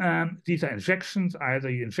 These are injections.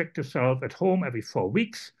 Either you inject yourself at home every 4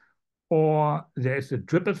 weeks, or there's a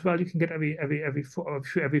drip as well you can get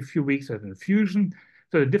every few weeks as an infusion.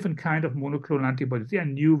 So a different kind of monoclonal antibodies. They are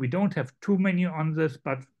new. We don't have too many on this,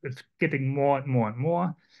 but it's getting more and more and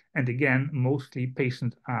more. And again, mostly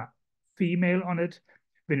patients are female on it.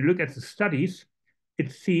 When you look at the studies,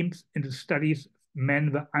 it seems in the studies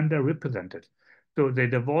men were underrepresented. So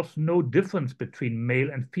there was no difference between male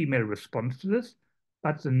and female response to this,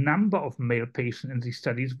 but the number of male patients in these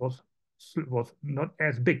studies was not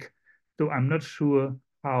as big. So I'm not sure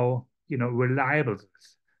how reliable this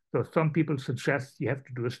is. So some people suggest you have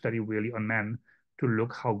to do a study really on men to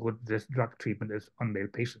look how good this drug treatment is on male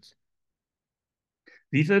patients.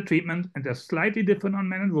 These are the treatments, and they're slightly different on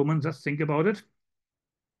men and women. Just think about it.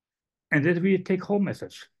 And that's really a take-home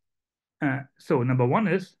message. So number one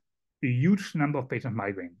is a huge number of patients with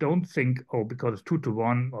migraine. Don't think, oh, because it's 2 to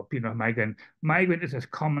 1 or people have migraine. Migraine is as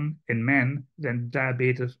common in men than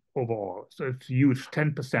diabetes overall. So it's huge.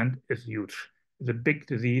 10% is huge. It's a big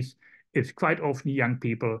disease. It's quite often young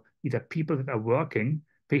people. These are people that are working,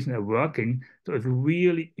 patients that are working. So it's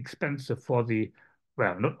really expensive for the,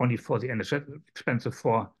 well, not only for the NHS, it's expensive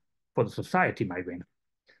for the society, migraine.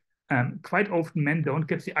 Quite often men don't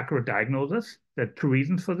get the accurate diagnosis. There are two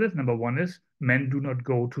reasons for this. Number one is men do not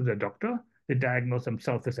go to the doctor. They diagnose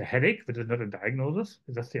themselves with a headache, which is not a diagnosis.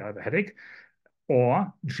 It's just they have a headache.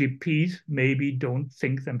 Or GPs maybe don't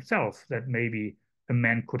think themselves that maybe a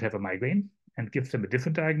man could have a migraine and gives them a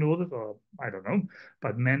different diagnosis, or I don't know.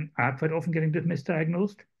 But men are quite often getting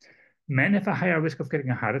misdiagnosed. Men have a higher risk of getting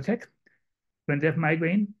a heart attack when they have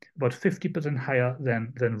migraine, about 50% higher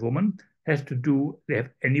than women. Has to do, they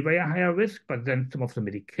have anyway a higher risk, but then some of the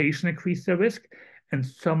medication increase their risk. And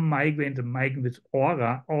some migraines and migraine with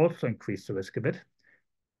aura also increase the risk a bit.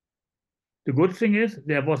 The good thing is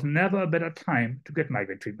there was never a better time to get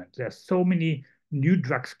migraine treatment. There are so many new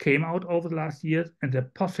drugs came out over the last years, and there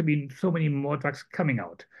are possibly so many more drugs coming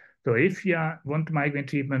out. So if you want migraine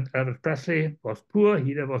treatment, Elvis Presley was poor.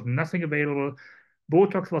 There was nothing available.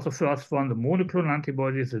 Botox was the first one, the monoclonal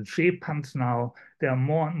antibodies, the J-pumps now. There are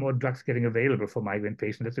more and more drugs getting available for migraine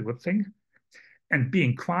patients. That's a good thing. And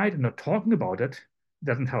being quiet and not talking about it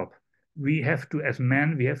doesn't help. We have to, as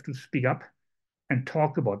men, we have to speak up and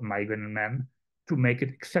talk about migraine in men to make it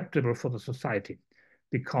acceptable for the society.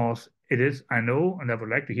 Because it is, I know, and I would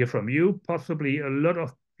like to hear from you, possibly a lot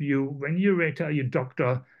of you, when you tell your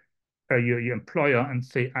doctor, your employer and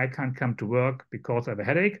say, I can't come to work because I have a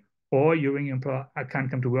headache, or your employer, I can't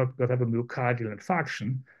come to work because I have a myocardial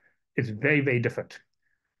infarction, it's very, very different.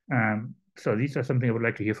 So these are something I would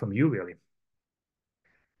like to hear from you, really.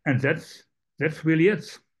 And that's really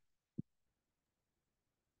it.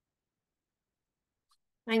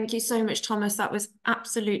 Thank you so much, Thomas. That was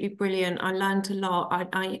absolutely brilliant. I learned a lot.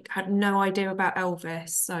 I had no idea about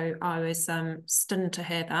Elvis, so I was stunned to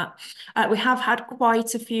hear that. We have had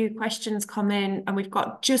quite a few questions come in, and we've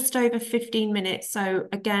got just over 15 minutes. So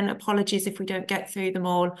again, apologies if we don't get through them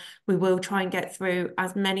all. We will try and get through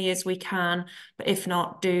as many as we can, but if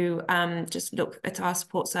not, do just look at our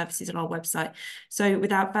support services on our website. So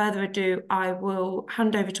without further ado, I will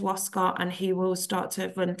hand over to Oscar, and he will start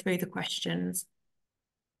to run through the questions.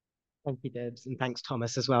 Thank you, Debs, and thanks,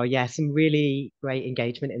 Thomas, as well. Yeah, some really great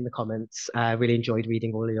engagement in the comments. Really enjoyed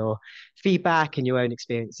reading all of your feedback and your own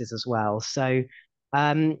experiences as well. So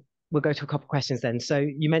we'll go to a couple of questions then. So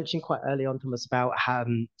you mentioned quite early on, Thomas, about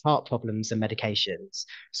heart problems and medications.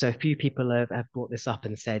 So a few people have brought this up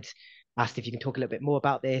and asked if you can talk a little bit more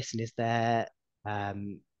about this, and is there,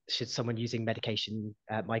 should someone using medication,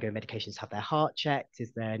 migraine medications have their heart checked?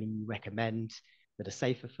 Is there any you recommend that are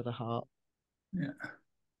safer for the heart? Yeah.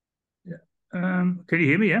 Yeah. Can you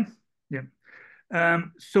hear me? Yeah. Yeah.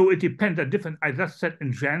 So it depends. I just said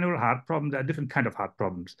in general heart problems, there are different kind of heart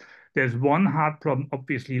problems. There's one heart problem,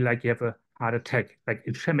 obviously, like you have a heart attack, like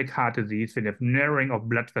ischemic heart disease, when you have narrowing of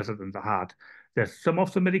blood vessels in the heart. There's some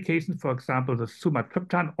of the medications, for example, the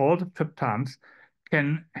sumatriptan, all the triptans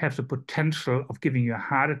can have the potential of giving you a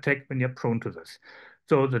heart attack when you're prone to this.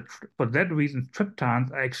 So for that reason,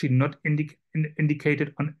 triptans are actually not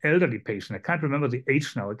indicated on elderly patients. I can't remember the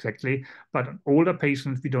age now exactly, but on older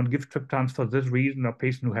patients, we don't give triptans for this reason, or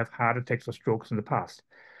patients who have heart attacks or strokes in the past.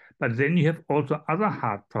 But then you have also other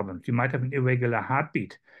heart problems. You might have an irregular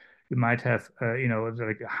heartbeat. You might have,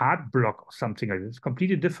 like a heart block or something like this. It's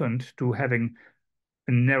completely different to having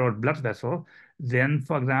a narrowed blood vessel. Then,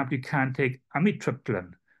 for example, you can't take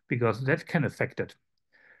amitriptyline because that can affect it.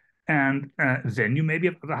 And then you maybe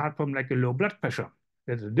have other heart problem like a low blood pressure.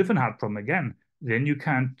 That's a different heart problem again. Then you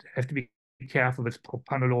can't have to be careful with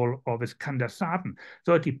propranolol or with candesartan.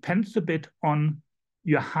 So it depends a bit on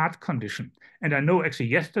your heart condition. And I know actually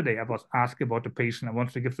yesterday I was asked about a patient I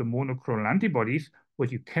wanted to give the monoclonal antibodies,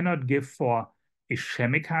 which you cannot give for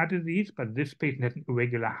ischemic heart disease, but this patient had an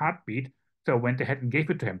irregular heartbeat. So I went ahead and gave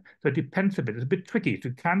it to him. So it depends a bit. It's a bit tricky. So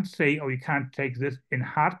you can't say, oh, you can't take this in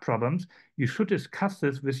heart problems. You should discuss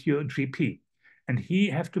this with your GP. And he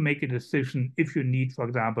has to make a decision if you need, for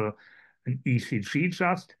example, an ECG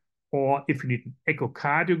just, or if you need an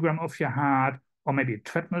echocardiogram of your heart, or maybe a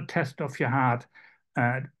treadmill test of your heart,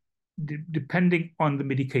 depending on the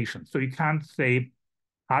medication. So you can't say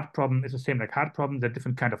heart problem is the same like heart problem. They're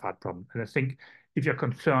different kind of heart problem. And I think if you're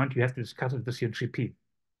concerned, you have to discuss it with your GP.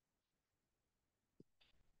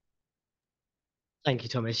 Thank you,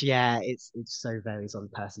 Thomas. Yeah, it so varies on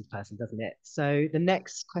person to person, doesn't it? So the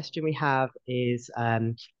next question we have is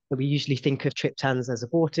that we usually think of triptans as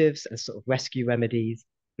abortives, as sort of rescue remedies,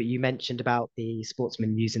 but you mentioned about the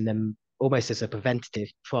sportsmen using them almost as a preventative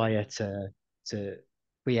prior to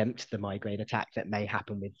preempt the migraine attack that may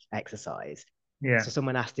happen with exercise. Yeah. So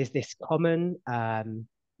someone asked, is this common?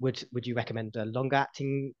 Would you recommend a longer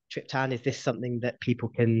acting triptan? Is this something that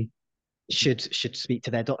people should speak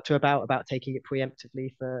to their doctor about taking it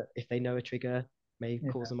preemptively for if they know a trigger may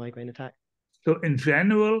cause a migraine attack? So in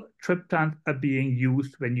general, triptans are being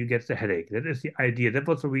used when you get the headache. That is the idea. That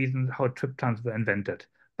was the reason how triptans were invented.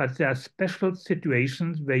 But there are special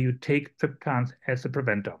situations where you take triptans as a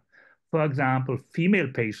preventer. For example, female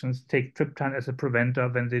patients take triptan as a preventer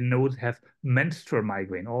when they know they have menstrual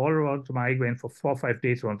migraine, all around the migraine for 4 or 5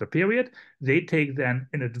 days around the period. They take then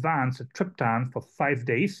in advance a triptan for 5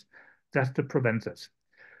 days just to prevent this.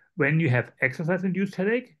 When you have exercise-induced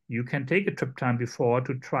headache, you can take a triptan before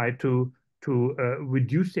to try to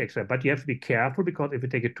reduce the exercise. But you have to be careful because if you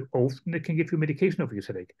take it too often, it can give you medication of your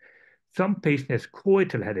headache. Some patient has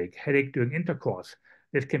coital headache, headache during intercourse.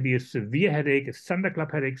 This can be a severe headache, a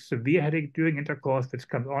thunderclap headache, severe headache during intercourse, which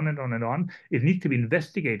comes on and on and on. It needs to be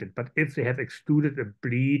investigated. But if they have extruded a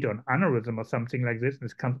bleed or an aneurysm or something like this, and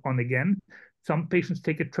this comes on again, some patients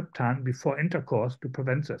take a triptan before intercourse to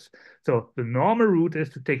prevent this. So the normal route is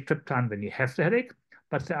to take triptan when you have the headache,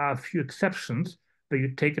 but there are a few exceptions where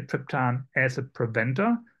you take a triptan as a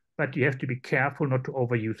preventer, but you have to be careful not to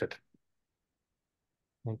overuse it.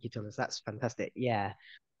 Thank you, Thomas. That's fantastic. Yeah.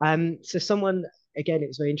 So someone, again, it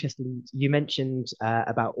was very interesting. You mentioned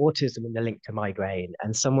about autism and the link to migraine,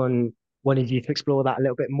 and someone wanted you to explore that a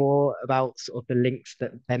little bit more about sort of the links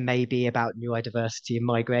that there may be about neurodiversity and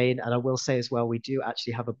migraine. And I will say as well, we do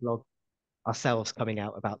actually have a blog ourselves coming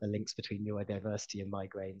out about the links between neurodiversity and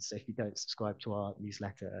migraine. So if you don't subscribe to our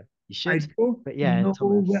newsletter, you I should. don't But yeah, know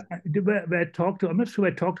Thomas. where I talked to. I'm not sure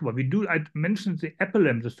where I talked about. I mentioned the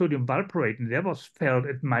epilim, the sodium valproate, and there was felt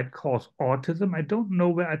it might cause autism. I don't know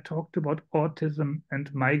where I talked about autism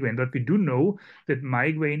and migraine, but we do know that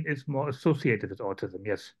migraine is more associated with autism.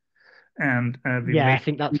 Yes, and we Yeah, I made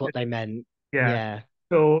think that's what they meant. yeah. Yeah.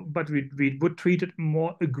 So, but we would treat it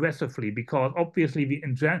more aggressively because obviously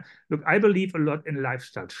look, I believe a lot in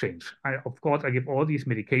lifestyle change. Of course, I give all these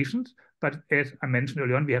medications, but as I mentioned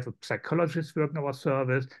earlier on, we have a psychologist working our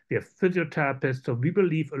service, we have physiotherapists, so we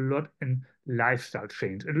believe a lot in lifestyle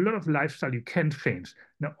change. And a lot of lifestyle you can change.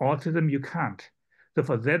 Now, autism, you can't. So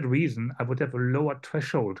for that reason, I would have a lower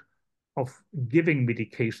threshold of giving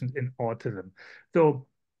medications in autism. So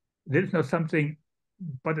there is not something,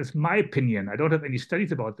 but it's my opinion. I don't have any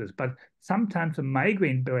studies about this, but sometimes a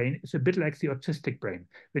migraine brain is a bit like the autistic brain.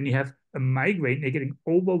 When you have a migraine, you're getting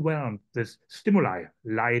overwhelmed with stimuli,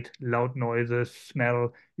 light, loud noises,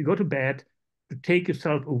 smell. You go to bed to take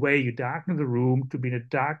yourself away. You darken the room to be in a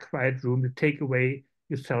dark, quiet room to take away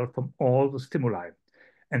yourself from all the stimuli.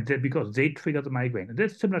 And then because they trigger the migraine. And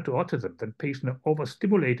that's similar to autism. When patients are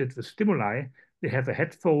overstimulated with stimuli, they have a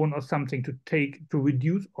headphone or something to take to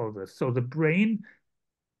reduce all this. So the brain,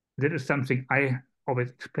 that is something I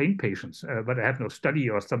always explain patients, but I have no study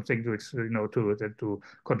or something to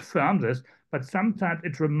confirm this. But sometimes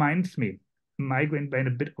it reminds me, migraine brain,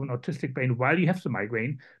 a bit of an autistic brain, while you have the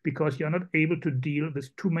migraine, because you're not able to deal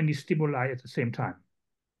with too many stimuli at the same time.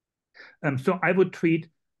 So I would treat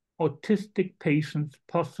autistic patients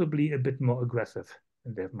possibly a bit more aggressive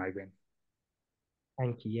when they have migraine.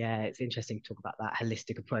 Thank you. Yeah, it's interesting to talk about that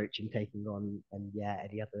holistic approach in taking on and yeah,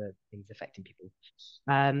 any other things affecting people.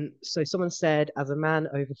 So someone said, as a man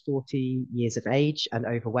over 40 years of age and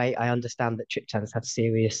overweight, I understand that triptans have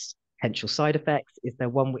serious potential side effects. Is there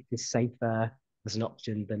one which is safer as an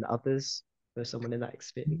option than others for someone in that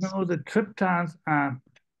experience? No, the triptans are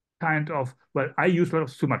well, I use a lot of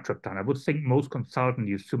sumatriptan. I would think most consultants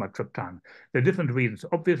use sumatriptan. There are different reasons.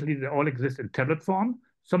 Obviously, they all exist in tablet form.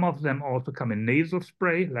 Some of them also come in nasal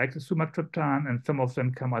spray, like the sumatriptan, and some of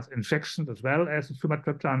them come as injections as well as the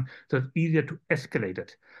sumatriptan, so it's easier to escalate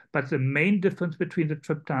it. But the main difference between the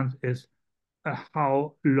triptans is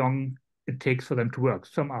how long it takes for them to work.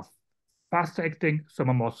 Some are faster acting,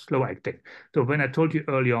 some are more slow acting. So when I told you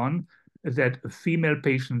early on that a female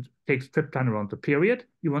patient takes triptan around the period,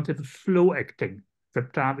 you want to have a slow acting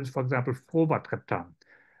triptan, is for example forvatriptan.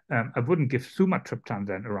 I wouldn't give sumatriptan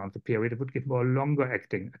then around the period. I would give more longer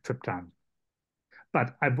acting triptan.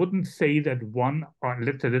 But I wouldn't say that one, or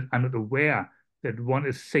let's say that I'm not aware that one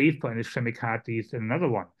is safer in ischemic heart disease than another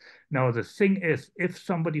one. Now, the thing is, if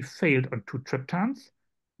somebody failed on 2 triptans,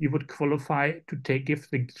 you would qualify to give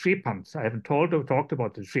the Gepants. I haven't talked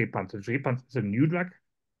about the Gepants. The Gepants is a new drug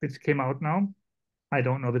which came out now. I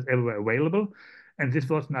don't know if it's everywhere available. And this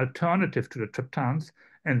was an alternative to the triptans.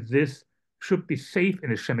 And this should be safe in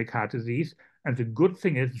ischemic heart disease. And the good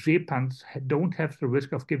thing is J-pumps don't have the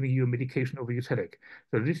risk of giving you a medication overuse headache.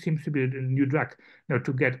 So this seems to be a new drug. Now,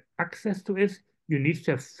 to get access to it, you need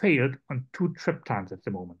to have failed on 2 triptans at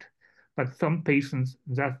the moment. But some patients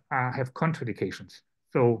that have contraindications.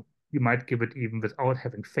 So you might give it even without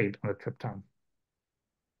having failed on a triptan.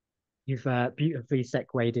 You've beautifully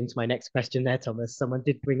segued into my next question there, Thomas. Someone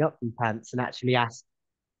did bring up pants and actually ask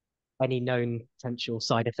any known potential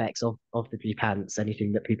side effects of the pants,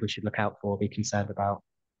 anything that people should look out for, be concerned about.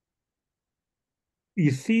 You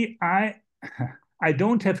see, I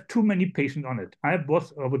don't have too many patients on it. I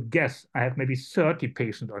would guess I have maybe 30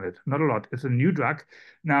 patients on it. Not a lot. It's a new drug.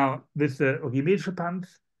 Now, with the Ogimediopans,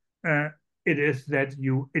 it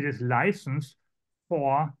is licensed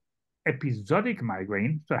for episodic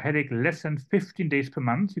migraine, so headache less than 15 days per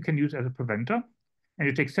month. You can use as a preventer, and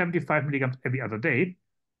you take 75 milligrams every other day,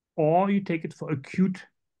 or you take it for acute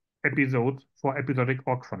episodes for episodic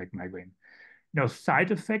or chronic migraine. Now, side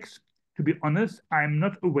effects, to be honest, I'm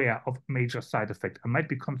not aware of major side effects. It might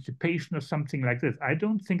be constipation or something like this. I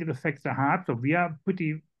don't think it affects the heart, so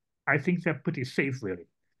I think they're pretty safe, really.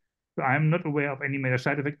 So I'm not aware of any major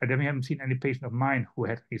side effect. I definitely haven't seen any patient of mine who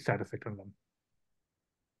had any side effect on them.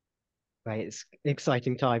 Right, it's an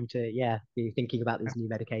exciting time to, be thinking about these new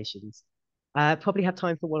medications. Probably have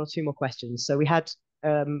time for 1 or 2 more questions. So we had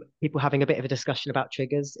people having a bit of a discussion about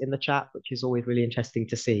triggers in the chat, which is always really interesting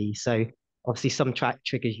to see. So obviously some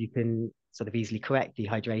triggers you can sort of easily correct,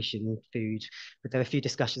 dehydration, food, but there are a few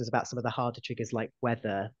discussions about some of the harder triggers like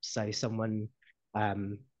weather. So someone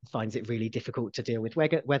finds it really difficult to deal with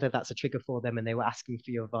whether that's a trigger for them, and they were asking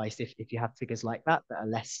for your advice if you have triggers like that are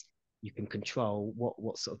less you can control,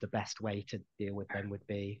 what sort of the best way to deal with them would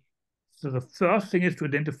be. So the first thing is to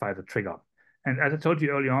identify the trigger. And as I told you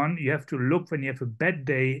early on, you have to look when you have a bad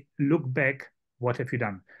day, look back, what have you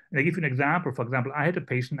done? And I give you an example. For example, I had a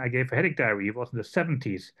patient, I gave a headache diary. He was in the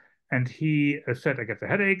 70s, and he said, I get a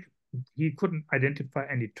headache. He couldn't identify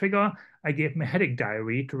any trigger. I gave him a headache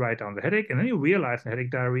diary to write down the headache. And then he realized in the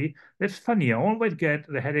headache diary, that's funny. I always get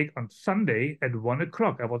the headache on Sunday at 1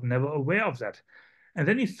 o'clock. I was never aware of that. And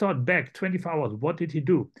then he thought back 24 hours, what did he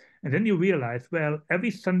do? And then you realize, well, every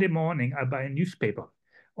Sunday morning I buy a newspaper.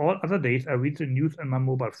 All other days I read the news on my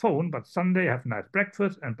mobile phone, but Sunday I have a nice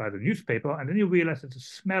breakfast and buy the newspaper. And then you realize that the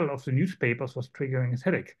smell of the newspapers was triggering his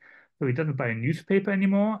headache. So he doesn't buy a newspaper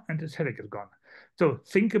anymore and his headache is gone. So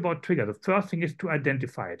think about trigger. The first thing is to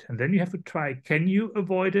identify it. And then you have to try, can you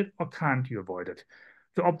avoid it or can't you avoid it?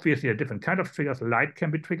 So obviously there are different kinds of triggers. Light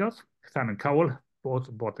can be triggers. Simon Cowell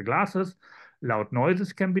bought the glasses. Loud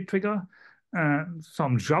noises can be trigger.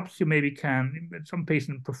 Some jobs you maybe some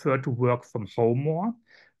patients prefer to work from home more.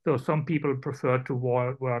 So some people prefer to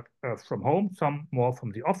work from home, some more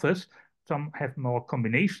from the office, some have more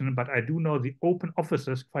combination, but I do know the open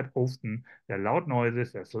offices quite often, there are loud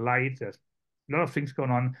noises, there's light, there's a lot of things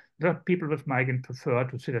going on. A lot of people with migraine prefer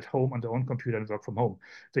to sit at home on their own computer and work from home.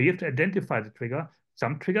 So you have to identify the trigger.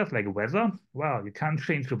 Some triggers like weather, well, you can't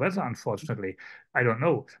change the weather, unfortunately. I don't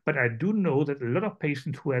know. But I do know that a lot of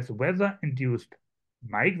patients who have weather-induced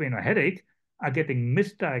migraine or headache are getting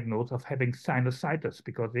misdiagnosed of having sinusitis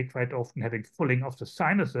because they're quite often having fulling of the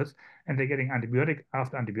sinuses and they're getting antibiotic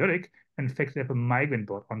after antibiotic. And in fact, they have a migraine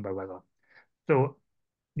brought on by weather. So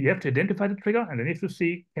you have to identify the trigger and then you have to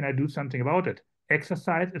see, can I do something about it?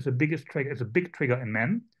 Exercise is the biggest trigger, is a big trigger in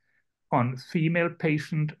men. On female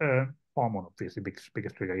patient, hormone, obviously, biggest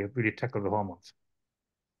trigger. You have to really tackle the hormones.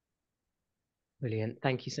 Brilliant.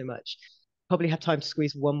 Thank you so much. Probably have time to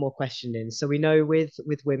squeeze 1 more question in. So we know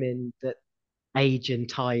with women that age and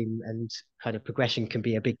time and kind of progression can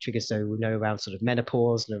be a big trigger. So we know around sort of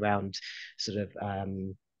menopause and around sort of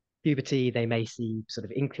puberty, they may see sort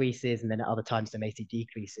of increases, and then at other times they may see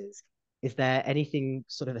decreases. Is there anything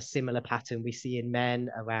sort of a similar pattern we see in men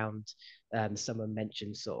around, someone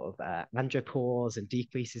mentioned sort of andropause and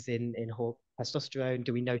decreases in testosterone?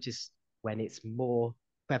 Do we notice when it's more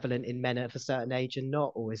prevalent in men of a certain age and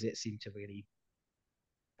not, or does it seem to really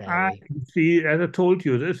vary? See, as I told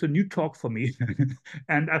you, this is a new talk for me.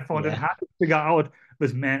 And I found it hard to figure out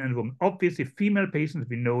with men and women. Obviously, female patients,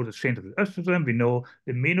 we know the change of the estrogen, we know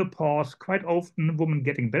the menopause. Quite often, women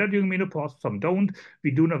getting better during menopause, some don't.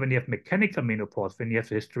 We do know when you have mechanical menopause, when you have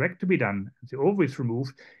the hysterectomy done, the ovaries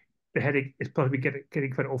removed, the headache is probably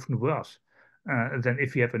getting quite often worse than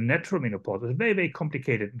if you have a natural menopause. It's very, very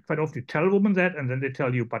complicated. And quite often you tell a woman that, and then they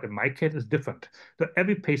tell you, but in my case, it's different. So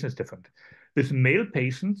every patient is different. With male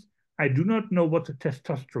patients, I do not know what the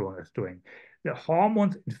testosterone is doing. The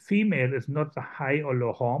hormones in female is not the high or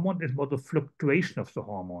low hormone, it's more the fluctuation of the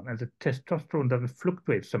hormone. And the testosterone doesn't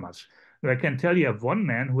fluctuate so much. I can tell you of one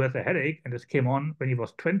man who has a headache, and this came on when he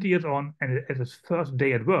was 20 years on and at his first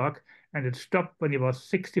day at work, and it stopped when he was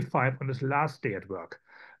 65 on his last day at work.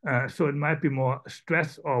 So it might be more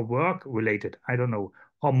stress or work related. I don't know.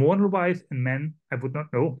 Hormonal-wise in men, I would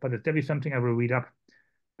not know, but it's definitely something I will read up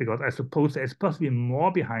because I suppose there's possibly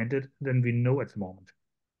more behind it than we know at the moment.